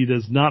is, but he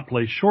does not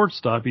play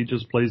shortstop. He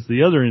just plays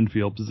the other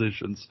infield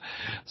positions.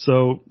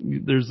 So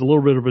there's a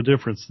little bit of a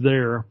difference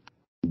there.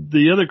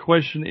 The other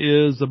question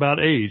is about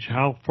age.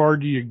 How far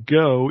do you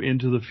go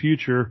into the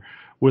future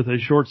with a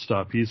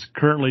shortstop? He's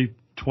currently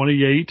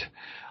 28.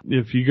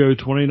 If you go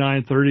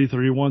 29, 30,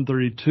 31,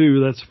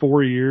 32, that's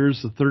 4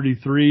 years.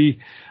 33,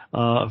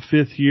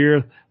 fifth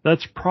year,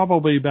 that's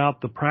probably about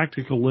the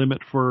practical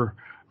limit for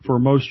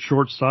most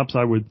shortstops,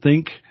 I would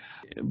think.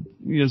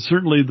 You know,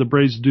 certainly the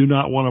Braves do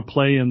not want to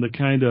play in the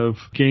kind of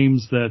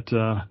games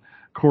that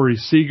Corey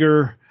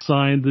Seager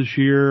signed this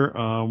year,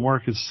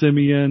 Marcus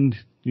Semien,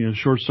 you know,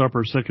 shortstop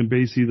or second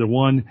base, either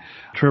one,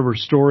 Trevor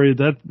Story.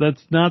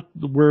 That's not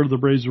where the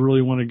Braves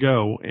really want to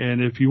go.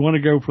 And if you want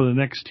to go for the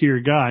next tier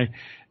guy,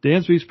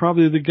 Dansby's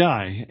probably the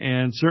guy.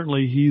 And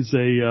certainly he's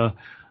a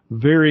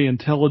very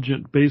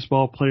intelligent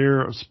baseball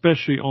player,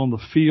 especially on the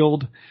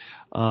field.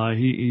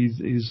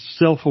 He's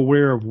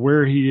self-aware of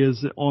where he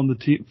is on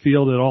the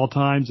field at all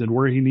times and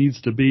where he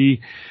needs to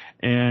be,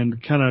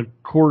 and kind of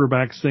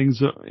quarterbacks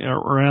things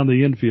around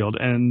the infield.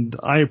 And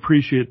I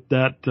appreciate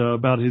that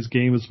about his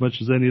game as much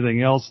as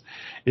anything else.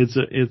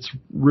 It's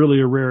really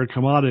a rare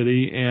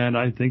commodity, and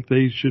I think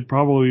they should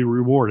probably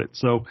reward it.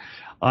 So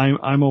I'm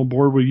on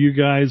board with you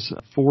guys.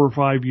 4 or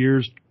 5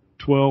 years,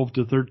 12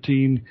 to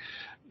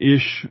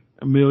 13-ish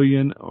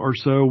million or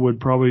so would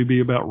probably be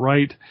about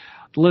right.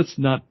 Let's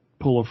not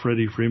pull a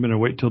Freddie Freeman and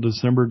wait till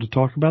December to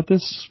talk about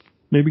this.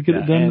 Maybe get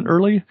it done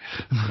early.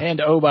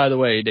 And, oh, by the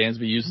way,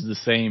 Dansby uses the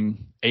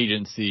same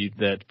agency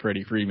that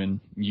Freddie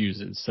Freeman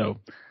uses. So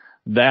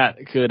that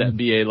could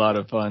be a lot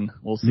of fun.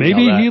 We'll see.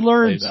 Maybe he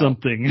learned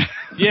something.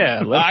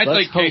 Yeah. I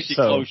think Casey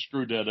Close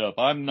screwed that up.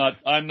 I'm not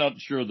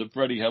sure that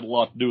Freddie had a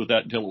lot to do with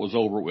that until it was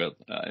over with.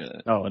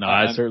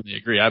 I certainly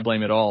agree. I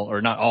blame it all,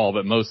 or not all,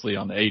 but mostly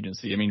on the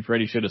agency. I mean,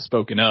 Freddie should have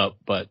spoken up,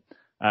 but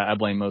I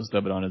blame most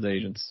of it on his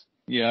agents.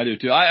 Yeah, I do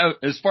too.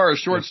 As far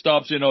as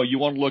shortstops, you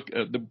want to look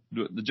at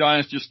the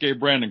Giants just gave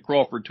Brandon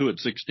Crawford 2 at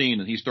 16,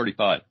 and he's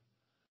 35.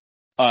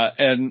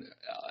 And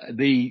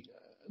the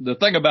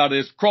thing about it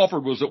is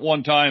Crawford was at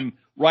one time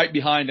right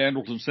behind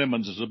Andrelton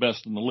Simmons as the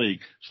best in the league.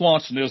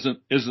 Swanson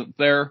isn't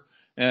there,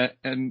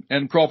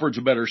 and Crawford's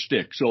a better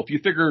stick. So if you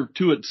figure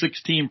 2 at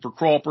 16 for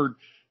Crawford,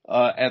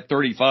 at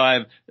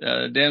 35,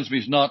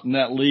 Dansby's not in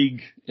that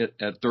league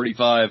at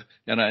 35,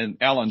 and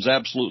Alan's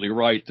absolutely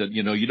right that,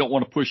 you don't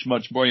want to push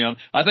much more on.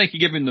 I think you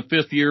give him the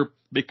 5th year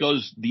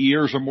because the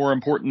years are more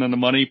important than the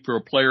money for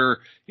a player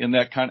in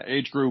that kind of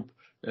age group.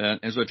 And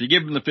so if you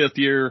give him the 5th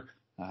year,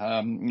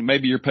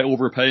 maybe you're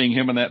overpaying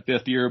him in that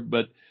 5th year,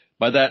 but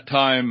by that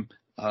time,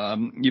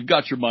 you've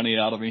got your money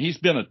out of him. He's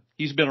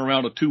been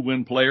around a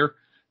 2-win player,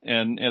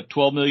 and at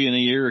 $12 million a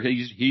year,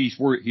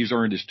 he's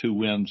earned his 2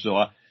 wins.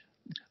 So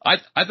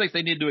I think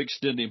they need to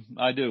extend him.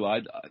 I do.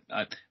 And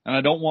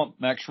I don't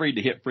want Max Fried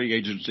to hit free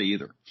agency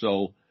either.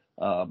 So,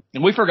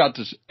 and we forgot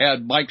to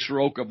add Mike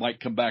Soroka might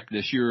come back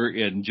this year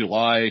in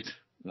July,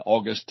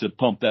 August to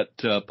pump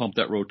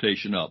that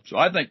rotation up. So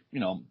I think,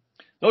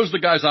 those are the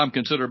guys I'm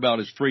concerned about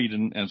is Fried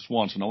and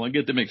Swanson. I want to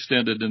get them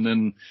extended, and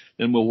then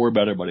we'll worry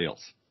about everybody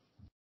else.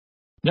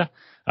 Yeah.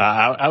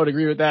 I would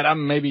agree with that.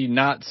 I'm maybe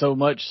not so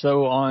much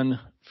so on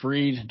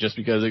Fried just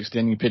because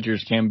extending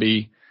pitchers can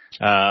be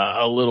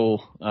a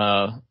little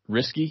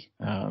risky.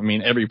 I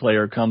mean, every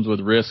player comes with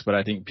risk, but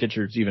I think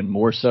pitchers even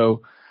more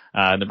so.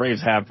 The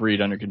Braves have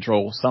Fried under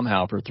control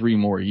somehow for 3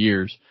 more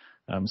years.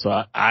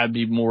 So I'd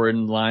be more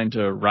in line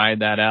to ride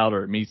that out,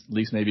 or at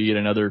least maybe get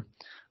another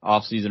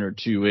off season or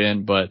 2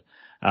 in. But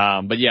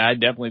yeah, I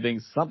definitely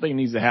think something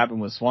needs to happen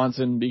with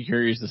Swanson. Be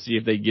curious to see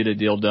if they get a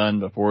deal done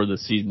before the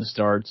season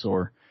starts,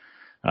 or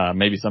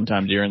maybe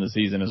sometime during the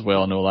season as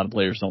well. I know a lot of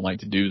players don't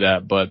like to do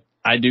that, but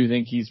I do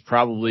think he's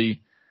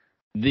probably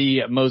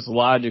the most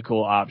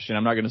logical option.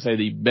 I'm not going to say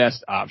the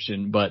best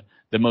option, but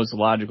the most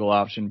logical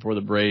option for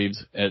the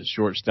Braves at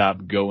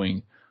shortstop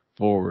going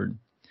forward.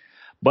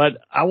 But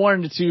I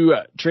wanted to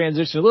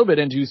transition a little bit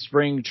into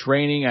spring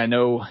training. I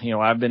know,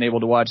 I've been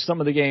able to watch some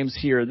of the games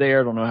here or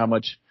there. I don't know how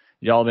much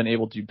y'all have been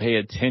able to pay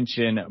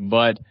attention,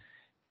 but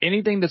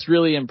anything that's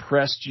really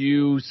impressed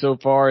you so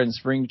far in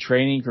spring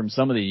training from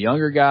some of the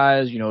younger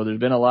guys? There's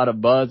been a lot of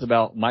buzz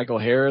about Michael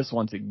Harris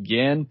once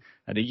again.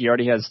 I think he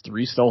already has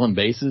 3 stolen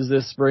bases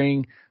this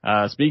spring.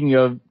 Speaking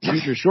of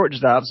future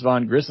shortstops,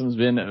 Vaughn Grissom's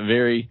been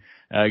very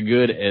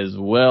good as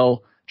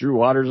well. Drew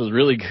Waters was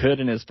really good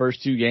in his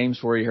first 2 games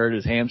before he hurt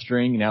his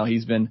hamstring. Now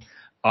he's been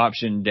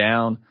optioned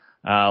down,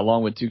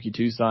 along with Touki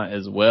Toussaint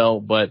as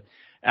well. But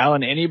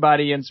Alan,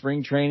 anybody in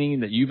spring training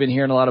that you've been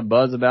hearing a lot of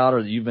buzz about,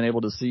 or that you've been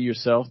able to see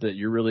yourself that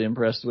you're really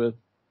impressed with?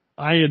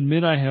 I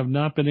admit I have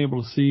not been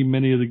able to see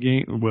many of the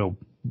games. Well,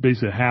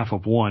 basically half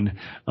of one,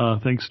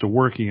 thanks to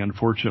working,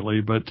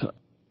 unfortunately. But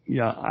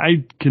yeah,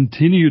 I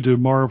continue to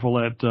marvel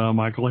at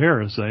Michael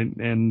Harris,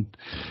 and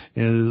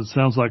it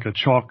sounds like a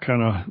chalk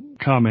kind of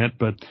comment,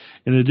 but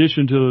in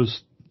addition to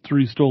those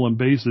 3 stolen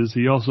bases,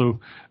 he also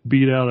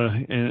beat out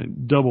a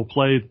double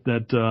play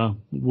that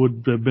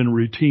would have been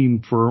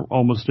routine for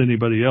almost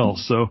anybody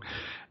else. So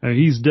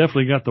he's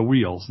definitely got the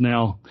wheels.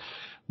 Now,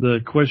 the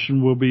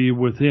question will be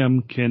with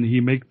him, can he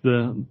make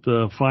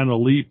the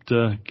final leap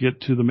to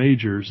get to the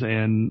majors?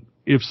 And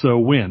if so,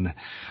 when?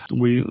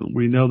 We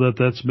know that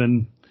that's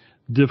been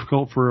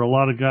difficult for a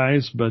lot of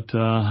guys, but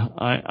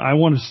I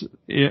want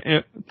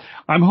to.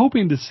 I'm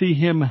hoping to see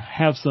him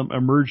have some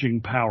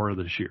emerging power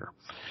this year,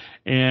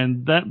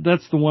 and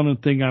that's the one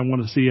thing I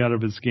want to see out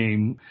of his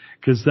game,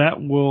 because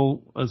that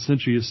will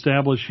essentially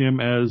establish him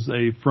as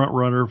a front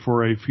runner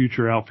for a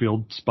future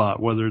outfield spot,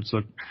 whether it's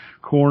a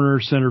corner,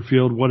 center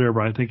field,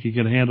 whatever. I think he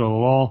can handle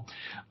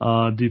it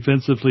all.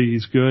 Defensively,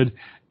 he's good.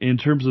 In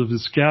terms of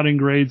his scouting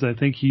grades, I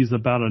think he's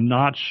about a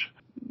notch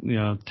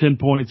 10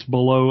 points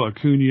below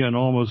Acuna in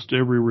almost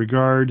every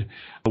regard,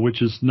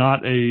 which is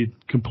not a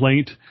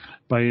complaint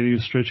by any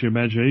stretch of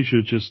imagination.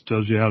 It just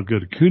tells you how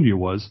good Acuna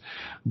was.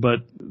 But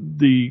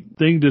the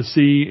thing to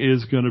see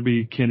is going to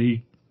be, can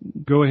he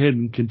go ahead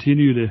and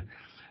continue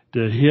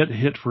to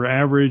hit for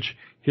average,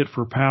 hit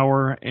for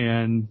power,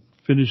 and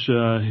finish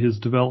his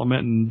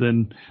development, and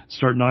then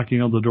start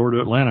knocking on the door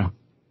to Atlanta.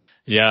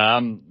 Yeah,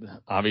 I'm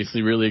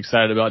obviously really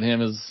excited about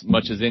him as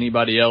much as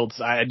anybody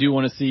else. I do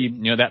want to see,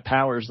 that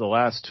power is the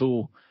last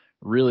tool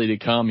really to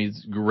come.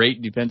 He's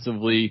great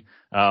defensively.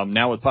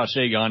 Now with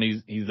Pache gone,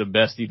 he's the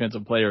best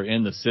defensive player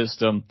in the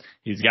system.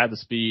 He's got the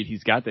speed.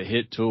 He's got the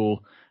hit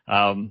tool.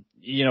 And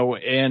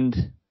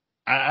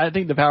I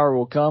think the power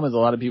will come, as a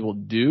lot of people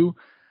do.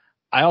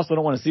 I also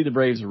don't want to see the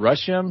Braves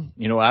rush him.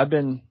 I've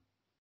been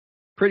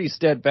pretty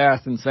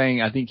steadfast in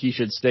saying I think he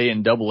should stay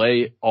in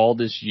Double-A all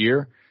this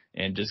year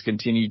and just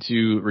continue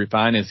to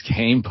refine his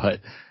game. But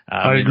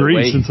I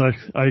agree. Since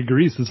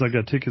I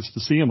got tickets to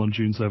see him on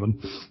June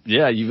 7th.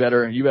 Yeah, you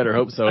better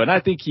hope so. And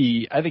I think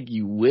he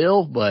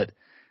will. But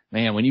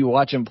man, when you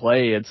watch him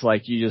play, it's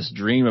like you just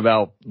dream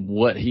about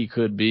what he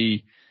could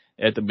be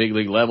at the big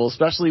league level,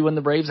 especially when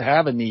the Braves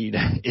have a need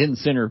in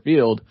center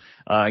field,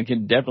 and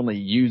can definitely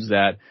use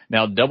that.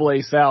 Now,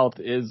 Double-A South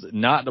is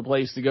not the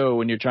place to go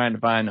when you're trying to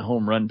find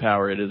home run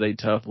power. It is a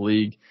tough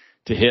league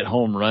to hit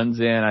home runs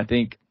in. I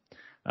think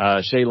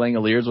Shea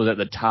Langoliers was at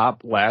the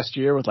top last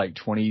year with like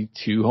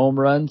 22 home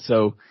runs.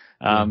 So,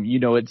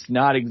 it's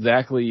not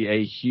exactly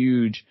a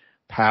huge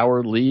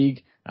power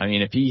league. I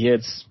mean, if he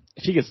gets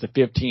to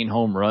 15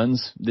 home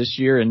runs this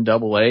year in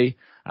Double-A,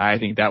 I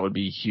think that would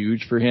be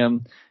huge for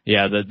him.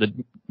 Yeah, the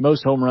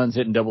most home runs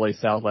hit in Double-A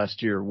South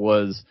last year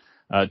was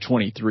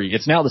 23.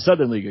 It's now the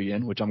Southern League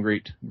again, which I'm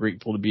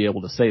grateful to be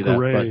able to say that.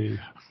 Hooray.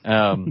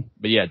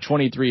 But yeah,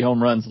 23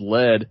 home runs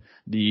led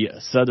the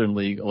Southern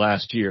League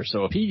last year.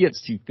 So if he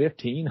gets to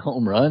 15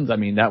 home runs, I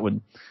mean, that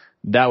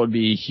would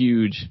be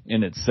huge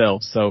in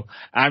itself. So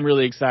I'm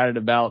really excited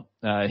about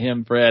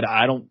him, Fred.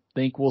 I don't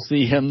think we'll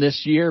see him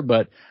this year,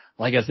 but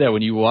like I said,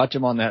 when you watch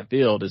him on that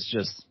field, it's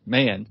just,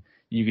 man,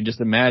 you can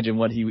just imagine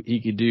what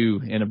he could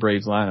do in a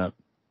Braves lineup.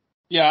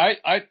 Yeah,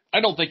 I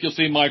don't think you'll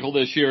see Michael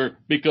this year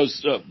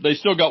because they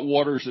still got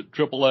Waters at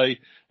AAA,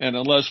 and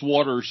unless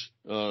Waters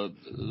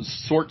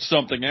sorts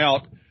something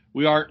out,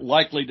 we aren't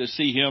likely to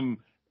see him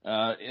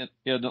in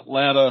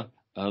Atlanta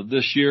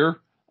this year,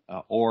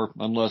 or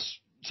unless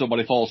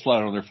somebody falls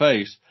flat on their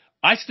face.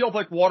 I still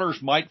think Waters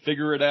might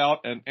figure it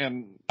out,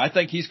 and I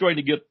think he's going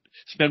to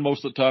spend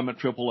most of the time at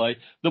AAA.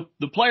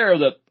 The player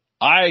that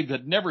I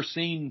had never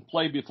seen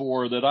play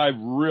before that I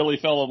really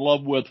fell in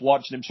love with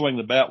watching him swing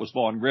the bat was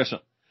Vaughn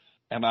Grissom.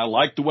 And I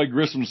like the way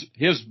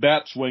his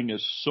bat swing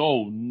is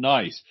so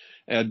nice.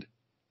 And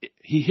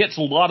he hits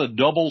a lot of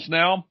doubles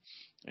now.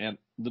 And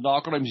the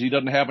knock on him is he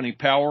doesn't have any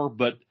power,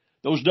 but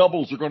those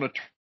doubles are going to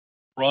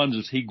runs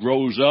as he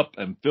grows up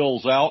and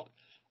fills out.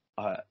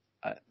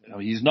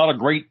 He's not a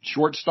great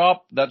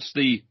shortstop. That's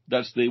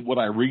what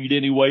I read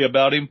anyway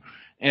about him.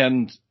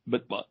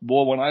 But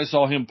boy, when I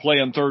saw him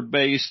playing third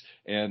base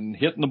and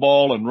hitting the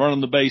ball and running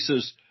the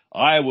bases,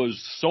 I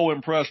was so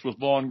impressed with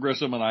Vaughn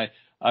Grissom, and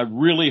I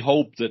really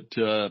hope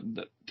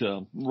that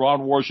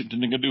Ron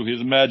Washington can do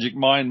his magic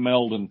mind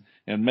meld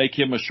and make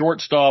him a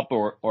shortstop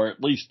or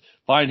at least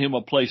find him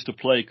a place to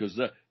play, because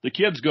the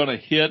kid's going to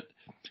hit.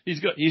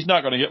 He's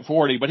not going to hit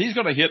 40, but he's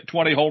going to hit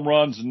 20 home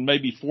runs and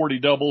maybe 40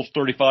 doubles,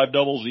 35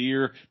 doubles a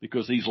year,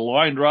 because he's a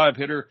line drive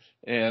hitter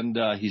and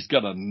he's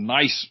got a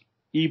nice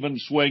even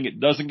swing. It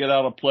doesn't get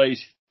out of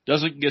place,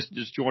 doesn't get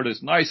disjointed.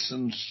 It's nice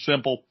and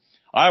simple.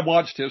 I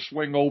watched his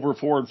swing over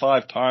 4 and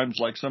 5 times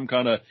like some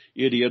kind of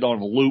idiot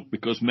on a loop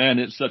because, man,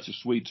 it's such a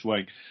sweet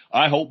swing.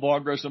 I hope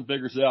Vaughn Grissom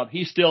figures it out.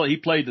 He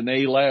played an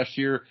A last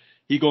year.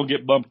 He's going to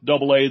get bumped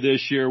AA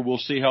this year. We'll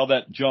see how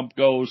that jump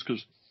goes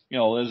because,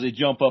 as they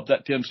jump up,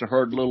 that tends to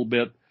hurt a little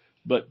bit.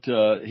 But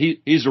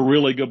he's a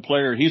really good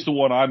player. He's the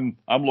one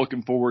I'm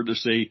looking forward to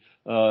see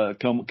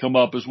come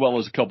up, as well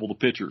as a couple of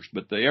the pitchers.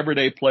 But the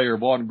everyday player,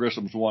 Vaughn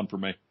Grissom's one for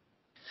me.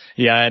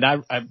 Yeah, and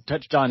I've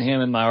touched on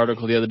him in my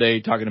article the other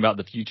day talking about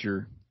the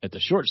future at the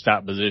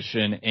shortstop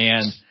position,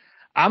 and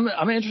I'm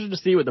interested to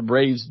see what the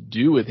Braves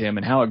do with him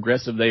and how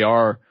aggressive they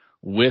are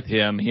with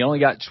him. He only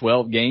got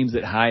 12 games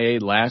at High A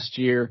last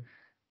year.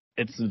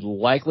 It's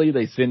likely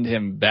they send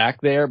him back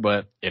there,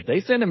 but if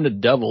they send him to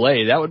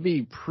Double-A, that would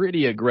be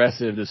pretty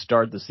aggressive to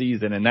start the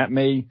season, and that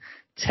may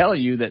tell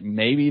you that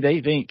maybe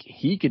they think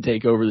he could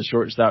take over the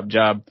shortstop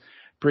job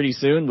pretty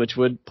soon, which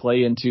would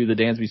play into the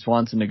Dansby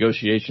Swanson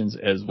negotiations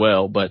as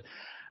well. But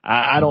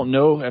I don't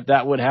know if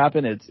that would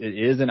happen. It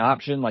is an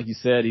option. Like you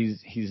said,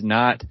 he's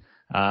not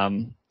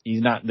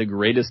the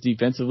greatest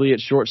defensively at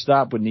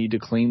shortstop, would need to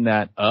clean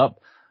that up.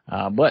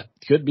 But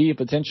could be a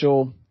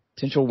potential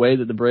way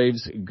that the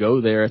Braves go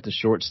there at the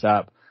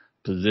shortstop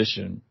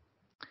position.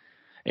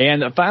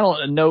 And a final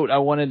note I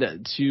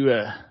wanted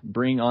to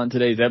bring on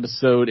today's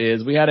episode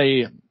is we had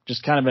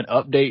just kind of an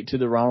update to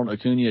the Ronald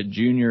Acuna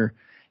Jr.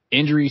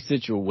 injury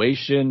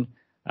situation.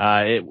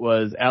 It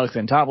was Alex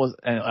Anthopoulos,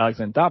 and Alex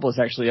Anthopoulos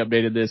actually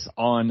updated this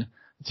on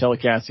the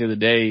telecast the other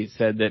day,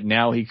 said that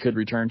now he could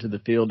return to the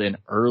field in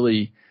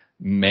early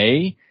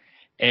May.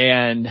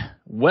 And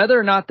whether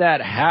or not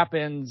that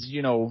happens,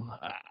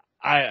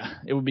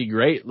 it would be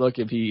great. Look,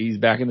 if he's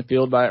back in the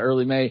field by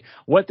early May.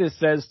 What this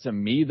says to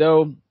me,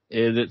 though,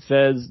 is it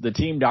says the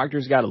team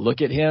doctors got to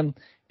look at him,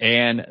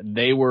 and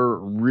they were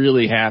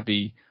really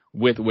happy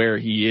with where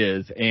he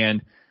is.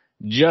 And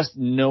just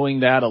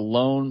knowing that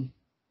alone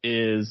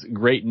is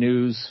great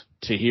news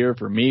to hear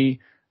for me.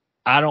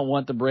 I don't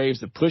want the Braves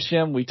to push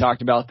him. We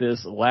talked about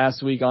this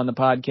last week on the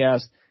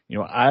podcast.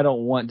 I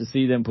don't want to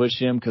see them push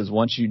him, because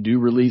once you do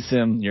release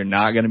him, you're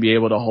not going to be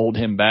able to hold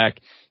him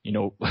back.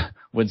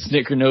 When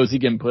Snitker knows he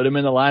can put him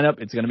in the lineup,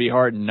 it's going to be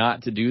hard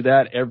not to do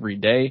that every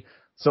day.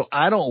 So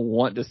I don't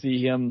want to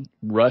see him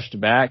rushed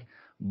back.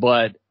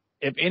 But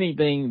if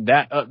anything,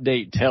 that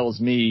update tells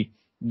me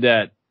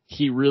that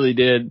he really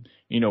did,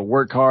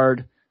 work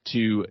hard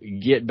to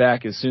get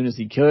back as soon as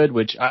he could,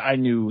 which I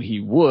knew he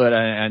would.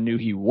 I knew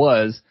he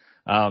was.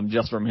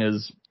 Just from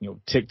his,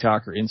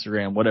 TikTok or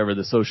Instagram, whatever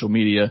the social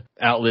media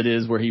outlet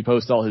is where he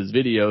posts all his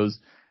videos.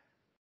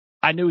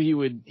 I knew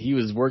he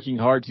was working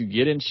hard to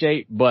get in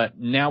shape, but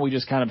now we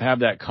just kind of have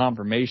that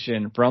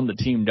confirmation from the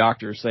team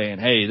doctor saying,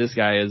 hey, this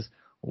guy is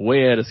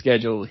way ahead of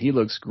schedule. He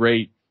looks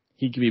great.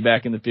 He could be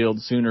back in the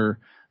field sooner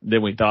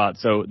than we thought.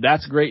 So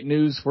that's great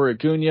news for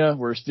Acuna.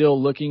 We're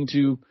still looking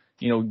to,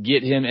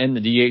 get him in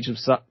the DH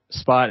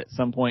spot at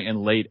some point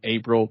in late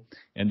April,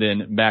 and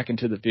then back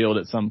into the field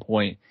at some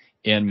point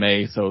in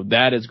May. So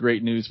that is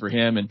great news for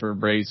him and for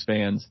Braves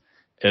fans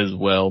as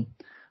well.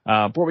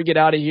 Before we get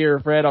out of here,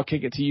 Fred, I'll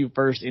kick it to you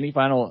first. Any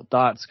final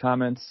thoughts,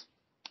 comments?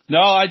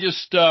 No, I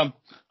just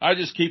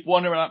keep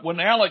wondering. When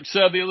Alex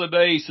said the other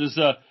day, he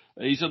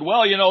said,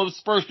 well, this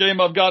is the first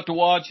game I've got to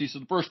watch. He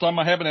said, the first time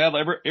I haven't had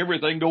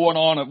everything going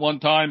on at one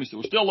time. He said,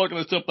 we're still looking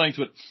at some things,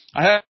 but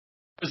I have.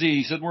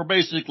 He said, we're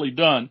basically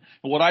done.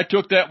 And what I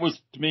took that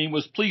to mean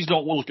was, please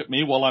don't look at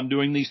me while I'm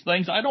doing these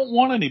things. I don't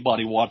want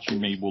anybody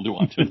watching me while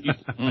doing these.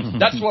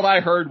 That's what I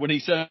heard when he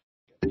said,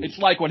 it's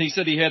like when he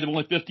said he had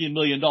only $15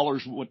 million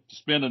to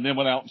spend and then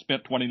went out and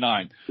spent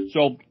 29.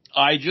 So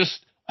I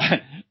just,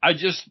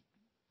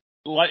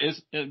 like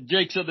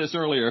Jake said this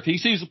earlier, if he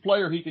sees a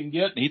player he can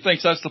get and he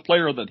thinks that's the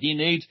player that he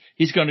needs,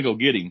 he's going to go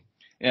get him.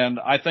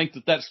 And I think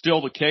that that's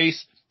still the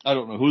case. I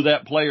don't know who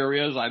that player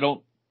is. I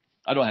don't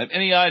have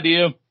any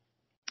idea.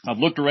 I've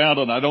looked around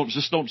and I don't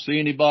see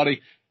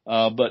anybody.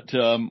 But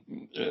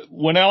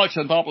when Alex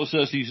Anthopoulos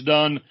says he's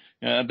done,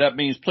 that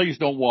means please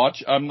don't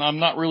watch. I'm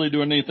not really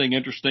doing anything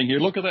interesting here.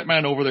 Look at that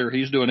man over there.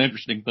 He's doing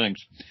interesting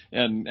things,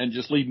 and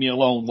just leave me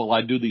alone while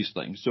I do these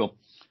things. So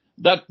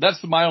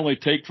that's my only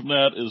take from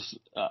that is,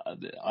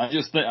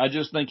 I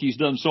just think he's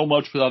done so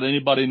much without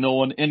anybody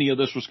knowing any of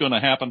this was going to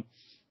happen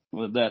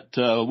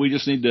that, we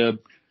just need to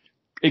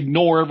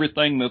ignore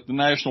everything that the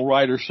national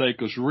writers say,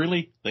 because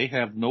really they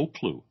have no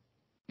clue.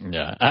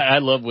 Yeah, I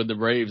love when the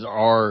Braves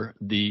are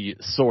the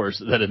source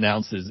that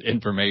announces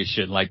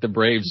information. Like the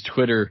Braves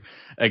Twitter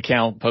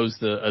account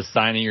posts a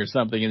signing or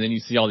something, and then you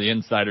see all the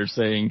insiders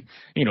saying,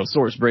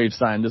 source Braves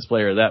signed this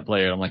player or that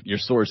player. I'm like, your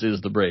source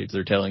is the Braves.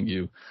 They're telling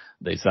you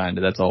they signed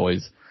it. That's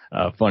always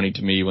funny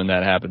to me when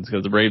that happens,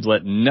 because the Braves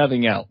let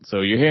nothing out.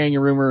 So you're hearing a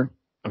rumor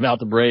about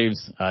the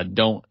Braves.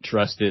 Don't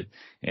trust it.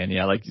 And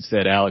yeah, like you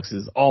said, Alex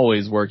is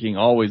always working,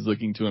 always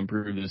looking to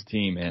improve this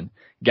team, and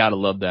gotta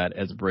love that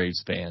as a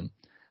Braves fan.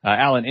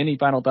 Alan, any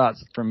final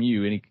thoughts from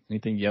you?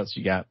 Anything else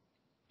you got?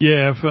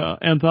 Yeah, if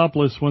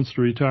Anthopoulos wants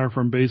to retire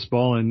from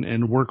baseball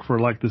and work for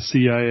like the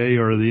CIA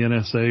or the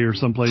NSA or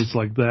someplace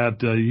like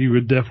that, you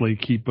would definitely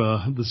keep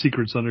the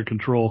secrets under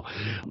control.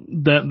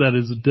 That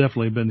has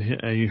definitely been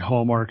a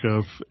hallmark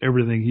of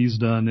everything he's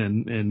done,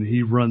 and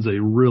he runs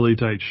a really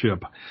tight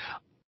ship.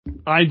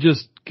 I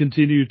just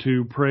continue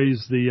to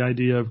praise the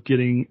idea of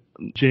getting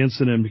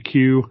Jansen and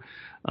McHugh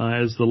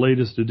as the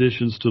latest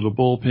additions to the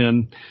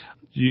bullpen.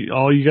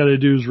 All you got to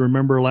do is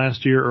remember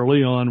last year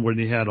early on when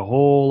he had a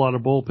whole lot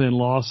of bullpen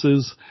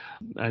losses.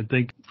 I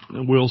think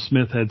Will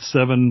Smith had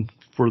 7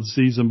 for the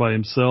season by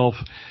himself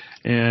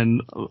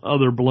and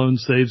other blown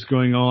saves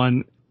going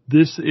on.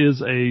 This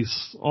is a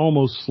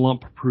almost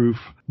slump-proof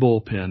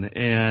bullpen,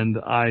 and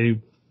I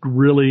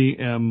really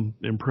am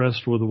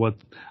impressed with what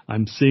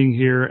I'm seeing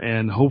here,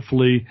 and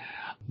hopefully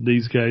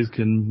these guys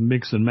can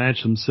mix and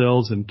match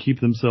themselves and keep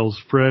themselves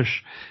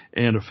fresh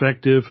and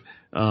effective,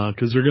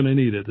 because they're going to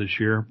need it this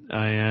year.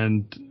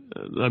 And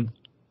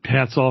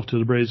hats off to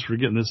the Braves for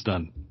getting this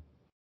done.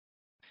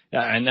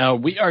 Yeah,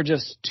 and we are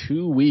just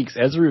 2 weeks,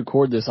 as we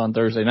record this on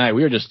Thursday night,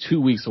 we are just 2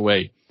 weeks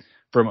away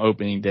from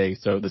opening day.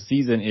 So the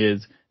season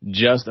is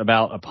just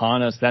about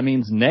upon us. That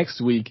means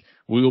next week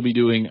we will be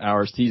doing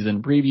our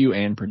season preview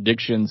and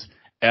predictions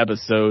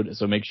episode.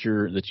 So make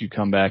sure that you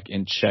come back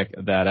and check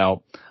that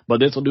out.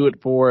 But this will do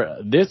it for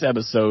this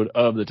episode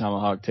of the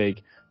Tomahawk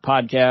Take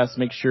podcast.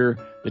 Make sure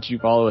that you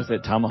follow us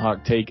at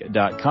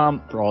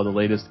tomahawktake.com for all the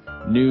latest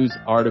news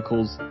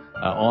articles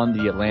on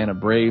the Atlanta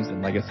Braves.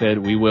 And like I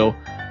said, we will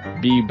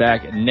be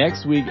back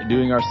next week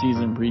doing our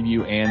season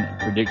preview and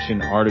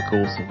prediction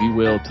articles. We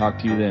will talk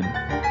to you then.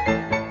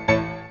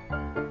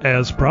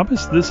 As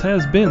promised, this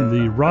has been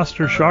the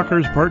Roster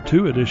Shockers Part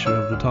 2 edition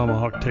of the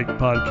Tomahawk Take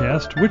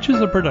Podcast, which is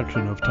a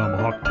production of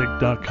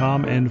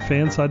TomahawkTake.com and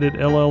Fansided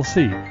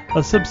LLC,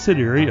 a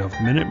subsidiary of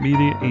Minute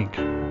Media, Inc.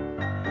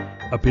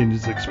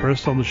 Opinions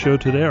expressed on the show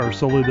today are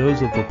solely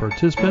those of the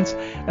participants,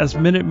 as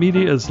Minute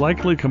Media is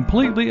likely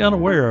completely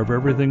unaware of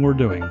everything we're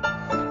doing.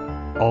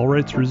 All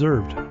rights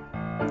reserved.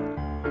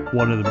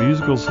 One of the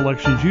musical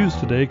selections used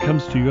today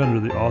comes to you under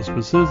the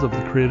auspices of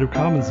the Creative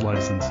Commons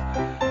license,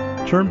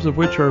 terms of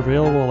which are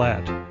available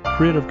at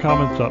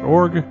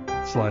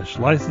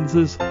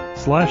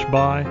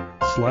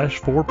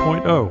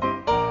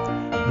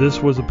creativecommons.org/licenses/by/4.0.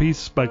 This was a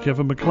piece by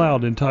Kevin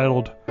MacLeod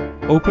entitled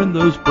Open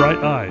Those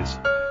Bright Eyes,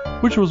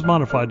 which was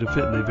modified to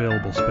fit in the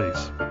available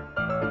space.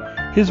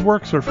 His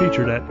works are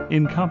featured at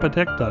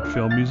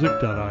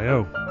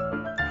incompetech.filmmusic.io.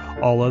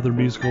 All other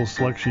musical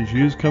selections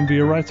used come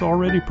via rights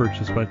already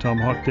purchased by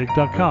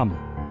TomahawkTake.com.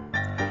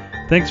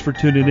 Thanks for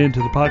tuning in to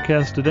the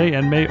podcast today,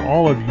 and may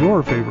all of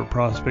your favorite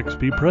prospects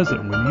be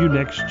present when you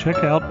next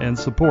check out and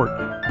support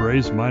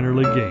Braves minor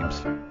league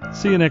games.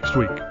 See you next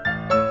week.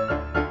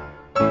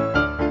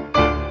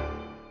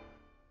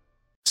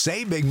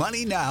 Save big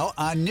money now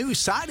on new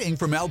siding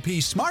from LP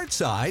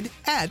SmartSide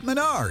at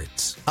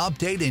Menards.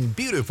 Update and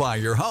beautify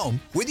your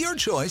home with your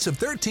choice of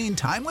 13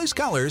 timeless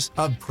colors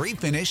of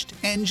pre-finished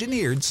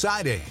engineered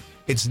siding.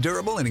 It's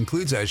durable and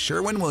includes a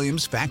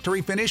Sherwin-Williams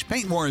factory finish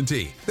paint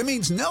warranty that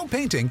means no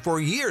painting for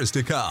years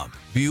to come.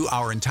 View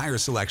our entire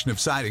selection of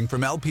siding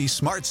from LP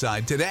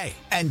SmartSide today.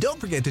 And don't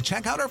forget to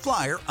check out our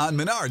flyer on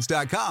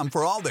Menards.com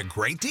for all the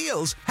great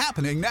deals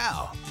happening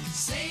now.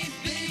 Save